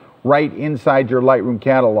stuff right inside your Lightroom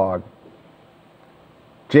catalog.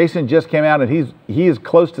 Jason just came out and he is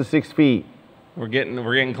close to 6 feet. We're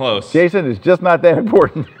getting close. Jason is just not that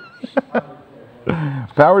important.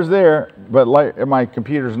 Power's there, but my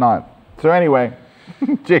computer's not. So anyway,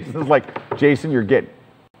 Jason's like, Jason, you're getting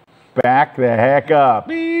back the heck up.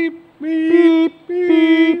 Beep, beep,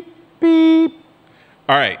 beep, beep.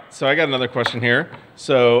 All right, so I got another question here.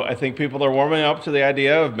 So I think people are warming up to the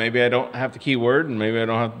idea of maybe I don't have to keyword and maybe I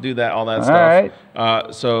don't have to do all that stuff. All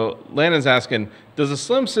right. So Landon's asking, does a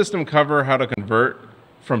Slim system cover how to convert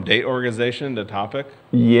from date organization to topic?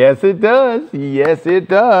 Yes, it does. Yes, it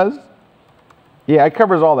does. Yeah, it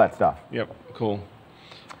covers all that stuff. Yep, cool.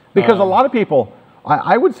 Because a lot of people,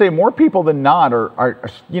 I would say more people than not are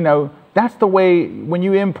that's the way, when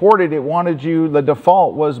you imported it wanted you, the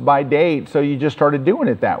default was by date, so you just started doing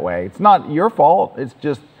it that way. It's not your fault, it's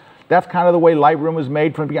just, that's kind of the way Lightroom was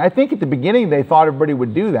made from the beginning. I think at the beginning they thought everybody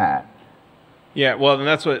would do that. Yeah, well, and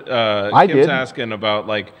that's what Kim's asking about,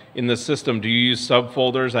 like, in the system, do you use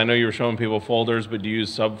subfolders? I know you were showing people folders, but do you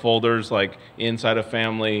use subfolders, like inside of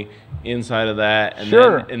family, inside of that? And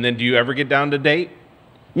sure. And then do you ever get down to date?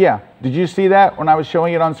 Yeah. Did you see that when I was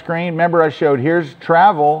showing it on screen? Remember I showed, here's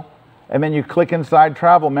travel, and then you click inside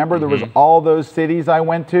travel. Remember there was all those cities I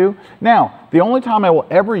went to? Now, the only time I will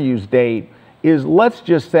ever use date is, let's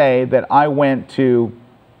just say that I went to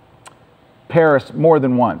Paris more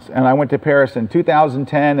than once, and I went to Paris in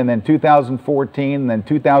 2010 and then 2014 and then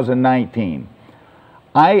 2019.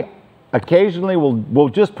 I occasionally will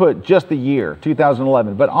just put just the year,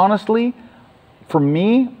 2011, but honestly, for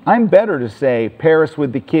me, I'm better to say Paris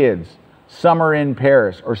with the kids, summer in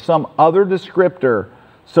Paris, or some other descriptor.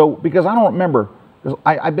 So, because I don't remember,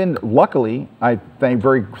 I've been, luckily, I'm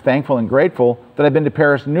very thankful and grateful that I've been to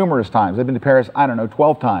Paris numerous times. I've been to Paris, I don't know,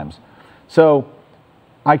 12 times. So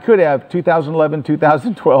I could have 2011,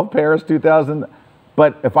 2012, Paris, 2000,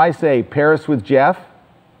 but if I say Paris with Jeff,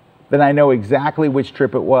 then I know exactly which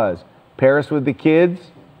trip it was. Paris with the kids,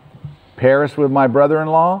 Paris with my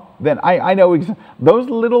brother-in-law, then I know those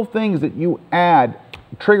little things that you add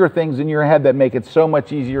trigger things in your head that make it so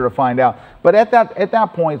much easier to find out. But at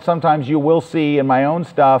that point, sometimes you will see in my own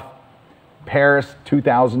stuff, Paris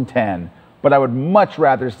 2010. But I would much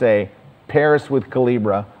rather say Paris with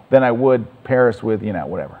Calibra than I would Paris with, you know,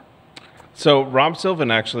 whatever. So Rob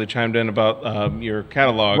Sylvan actually chimed in about your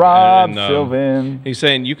catalog. Rob Sylvan. He's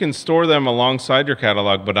saying you can store them alongside your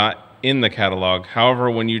catalog, but not in the catalog.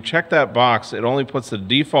 However, when you check that box, it only puts the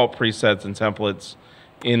default presets and templates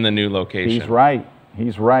in the new location. He's right.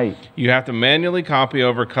 He's right. You have to manually copy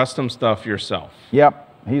over custom stuff yourself.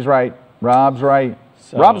 Yep, he's right. Rob's right.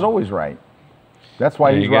 So, Rob's always right. That's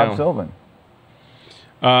why he's Rob Sylvan.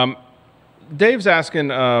 Dave's asking,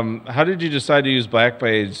 how did you decide to use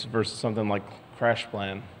Backblaze versus something like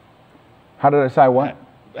CrashPlan? How did I decide what?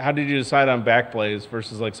 How did you decide on Backblaze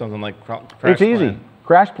versus like something like CrashPlan? It's easy.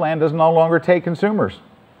 CrashPlan does no longer take consumers.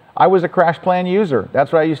 I was a CrashPlan user.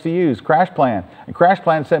 That's what I used to use, CrashPlan. And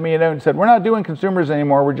CrashPlan sent me a note and said, we're not doing consumers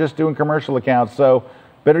anymore, we're just doing commercial accounts, so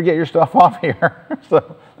better get your stuff off here.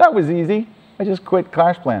 So that was easy. I just quit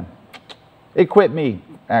CrashPlan. It quit me,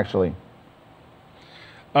 actually.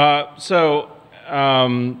 There's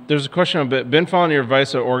a question a bit. Been following your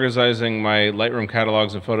advice of organizing my Lightroom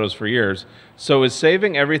catalogs and photos for years. So is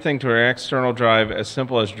saving everything to an external drive as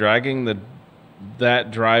simple as dragging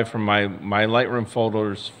that drive from my Lightroom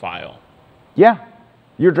folders file? Yeah,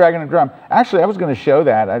 you're dragging and dropping. Actually, I was going to show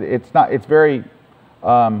that. It's very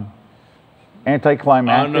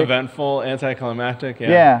anticlimactic. Uneventful, anticlimactic, yeah.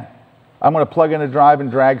 Yeah. I'm going to plug in a drive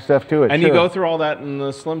and drag stuff to it. And you go through all that in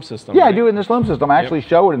the Slim system, Yeah, right? I do it in the Slim system. I actually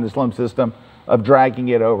show it in the Slim system of dragging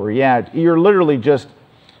it over. Yeah, you're literally just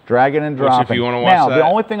dragging and dropping. Which if you want to watch now, that. the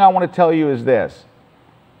only thing I want to tell you is this.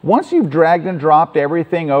 Once you've dragged and dropped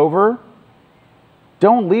everything over,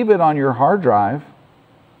 don't leave it on your hard drive,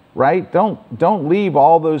 right? Don't leave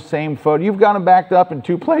all those same photos. You've got them backed up in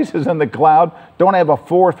 2 places in the cloud. Don't have a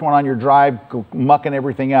 4th one on your drive mucking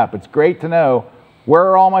everything up. It's great to know, where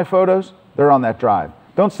are all my photos? They're on that drive.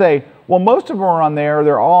 Don't say, well, most of them are on there,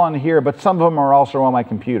 they're all on here, but some of them are also on my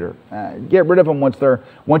computer. Get rid of them once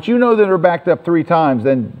you know that they're backed up 3 times,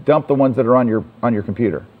 then dump the ones that are on your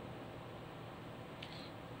computer.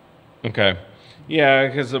 Okay. Yeah,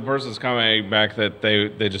 because the person's commenting back that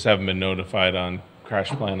they just haven't been notified on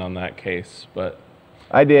CrashPlan on that case, but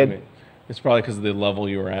I did. I mean, it's probably because of the level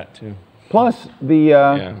you were at too. Plus,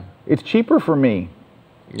 it's cheaper for me.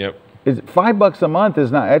 Yep. Is $5 a month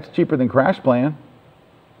is not, that's cheaper than CrashPlan.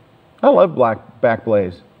 I love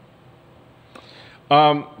Backblaze.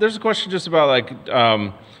 There's a question just about like,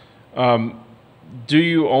 do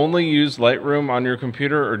you only use Lightroom on your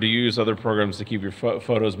computer, or do you use other programs to keep your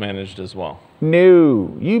photos managed as well?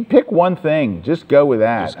 No, you pick one thing. Just go with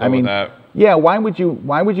that. Just go with that. Yeah. Why would you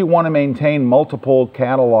want to maintain multiple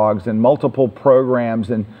catalogs and multiple programs,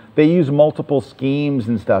 and they use multiple schemes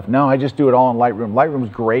and stuff? No, I just do it all in Lightroom.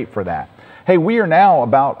 Lightroom's great for that. Hey, we are now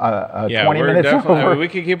about 20 minutes over. I mean, we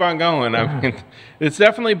could keep on going. I mean, it's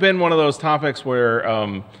definitely been one of those topics where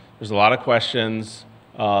there's a lot of questions,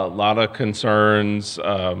 a lot of concerns.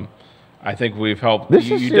 I think we've helped.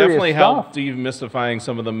 You definitely helped demystifying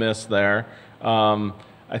some of the myths there.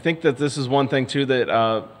 I think that this is one thing too that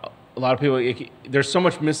a lot of people. There's so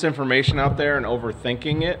much misinformation out there and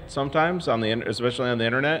overthinking it sometimes especially on the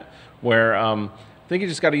internet. Where I think you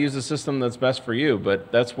just got to use the system that's best for you.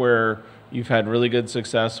 But that's where you've had really good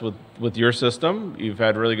success with your system. You've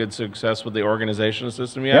had really good success with the organizational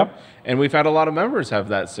system you have. Yep. And we've had a lot of members have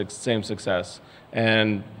that same success.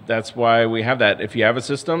 And that's why we have that. If you have a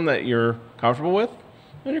system that you're comfortable with,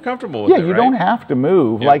 then you're comfortable with it, Yeah, you don't have to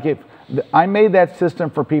move. Yeah. Like I made that system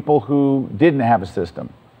for people who didn't have a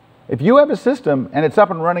system. If you have a system and it's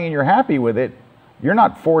up and running and you're happy with it, you're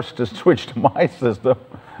not forced to switch to my system.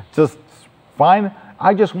 Just fine.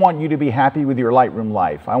 I just want you to be happy with your Lightroom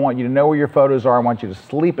life. I want you to know where your photos are. I want you to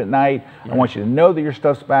sleep at night. Right. I want you to know that your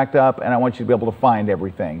stuff's backed up, and I want you to be able to find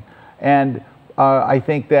everything. And I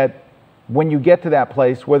think that when you get to that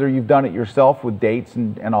place, whether you've done it yourself with dates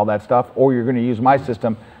and all that stuff, or you're going to use my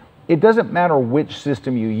system, it doesn't matter which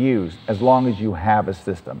system you use as long as you have a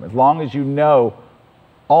system. As long as you know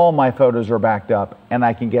all my photos are backed up and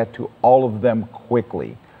I can get to all of them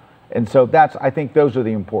quickly. And so I think those are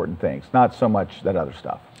the important things, not so much that other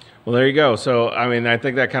stuff. Well, there you go. So, I mean, I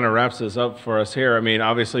think that kind of wraps this up for us here. I mean,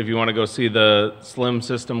 obviously, if you want to go see the Slim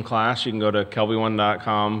System class, you can go to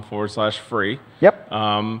kelby1.com/free. Yep.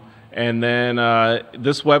 And then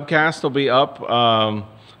this webcast will be up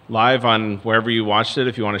live on wherever you watched it.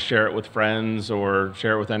 If you want to share it with friends or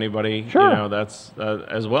share it with anybody, sure. You know, that's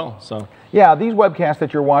as well. So yeah, these webcasts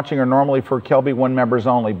that you're watching are normally for Kelby One members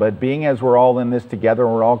only, but being as we're all in this together,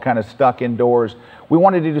 we're all kind of stuck indoors, we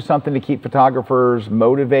wanted to do something to keep photographers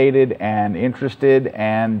motivated and interested,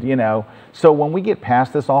 and you know, so when we get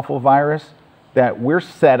past this awful virus, that we're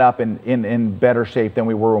set up in better shape than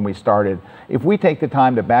we were when we started. If we take the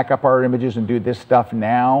time to back up our images and do this stuff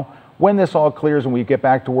now, when this all clears and we get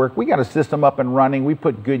back to work, we got a system up and running, we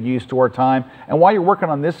put good use to our time, and while you're working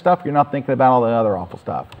on this stuff, you're not thinking about all the other awful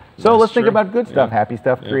stuff. So let's think about good stuff, happy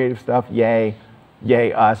stuff, creative stuff, yay,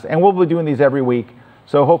 yay us. And we'll be doing these every week,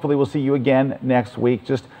 so hopefully we'll see you again next week.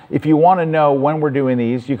 Just if you want to know when we're doing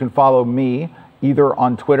these, you can follow me either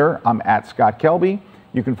on Twitter, I'm at Scott Kelby.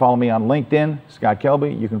 You can follow me on LinkedIn, Scott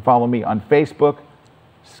Kelby. You can follow me on Facebook,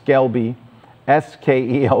 Skelby,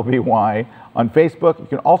 S-K-E-L-B-Y. On Facebook, you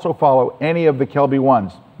can also follow any of the Kelby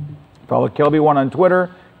Ones. Follow Kelby One on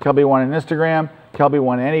Twitter, Kelby One on Instagram, Kelby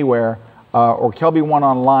One anywhere, or Kelby One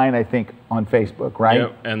online, I think, on Facebook, right?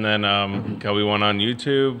 Yep, and then Kelby One on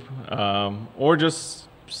YouTube, or just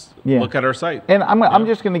look at our site. And I'm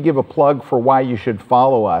just going to give a plug for why you should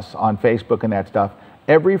follow us on Facebook and that stuff.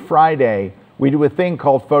 Every Friday, we do a thing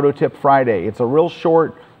called Photo Tip Friday. It's a real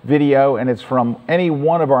short video, and it's from any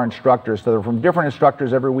one of our instructors. So they're from different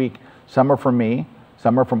instructors every week. Some are from me.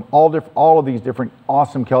 Some are from all of these different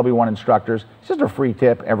awesome Kelby One instructors. It's just a free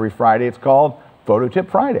tip every Friday. It's called Photo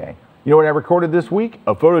Tip Friday. You know what I recorded this week?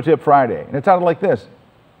 A Photo Tip Friday. And it sounded like this.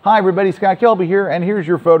 Hi, everybody. Scott Kelby here, and here's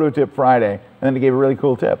your Photo Tip Friday. And then they gave a really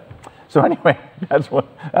cool tip. So anyway, that's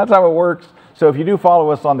how it works. So if you do follow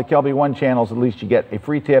us on the Kelby One channels, at least you get a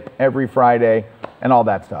free tip every Friday and all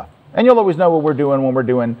that stuff. And you'll always know what we're doing when we're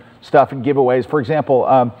doing stuff and giveaways. For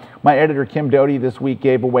example, my editor, Kim Doty, this week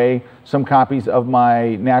gave away some copies of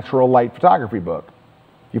my natural light photography book.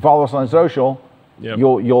 If you follow us on social,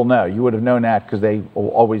 you'll know. You would have known that because they will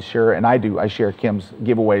always share, and I share Kim's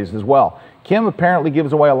giveaways as well. Kim apparently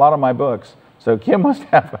gives away a lot of my books. So Kim must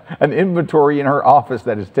have an inventory in her office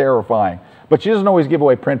that is terrifying. But she doesn't always give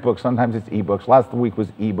away print books. Sometimes it's ebooks. Last week was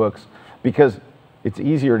ebooks because it's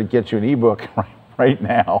easier to get you an ebook right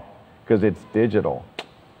now because it's digital.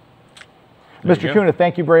 Mr. Kuna,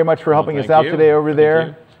 thank you very much for helping us out today over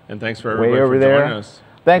there. And thanks for everybody for joining us.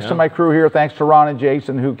 Thanks to my crew here. Thanks to Ron and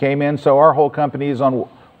Jason who came in. So our whole company is on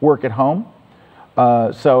work at home.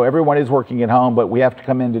 So everyone is working at home, but we have to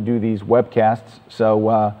come in to do these webcasts.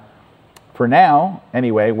 So for now,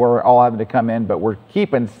 anyway, we're all having to come in, but we're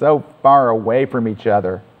keeping so far away from each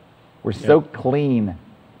other. We're so clean.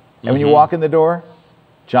 And when you walk in the door,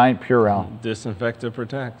 giant Purell. Disinfect and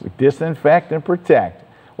protect. We disinfect and protect.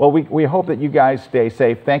 Well, we hope that you guys stay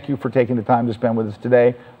safe. Thank you for taking the time to spend with us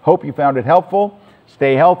today. Hope you found it helpful.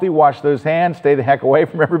 Stay healthy, wash those hands, stay the heck away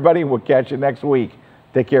from everybody. We'll catch you next week.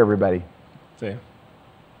 Take care, everybody. See ya.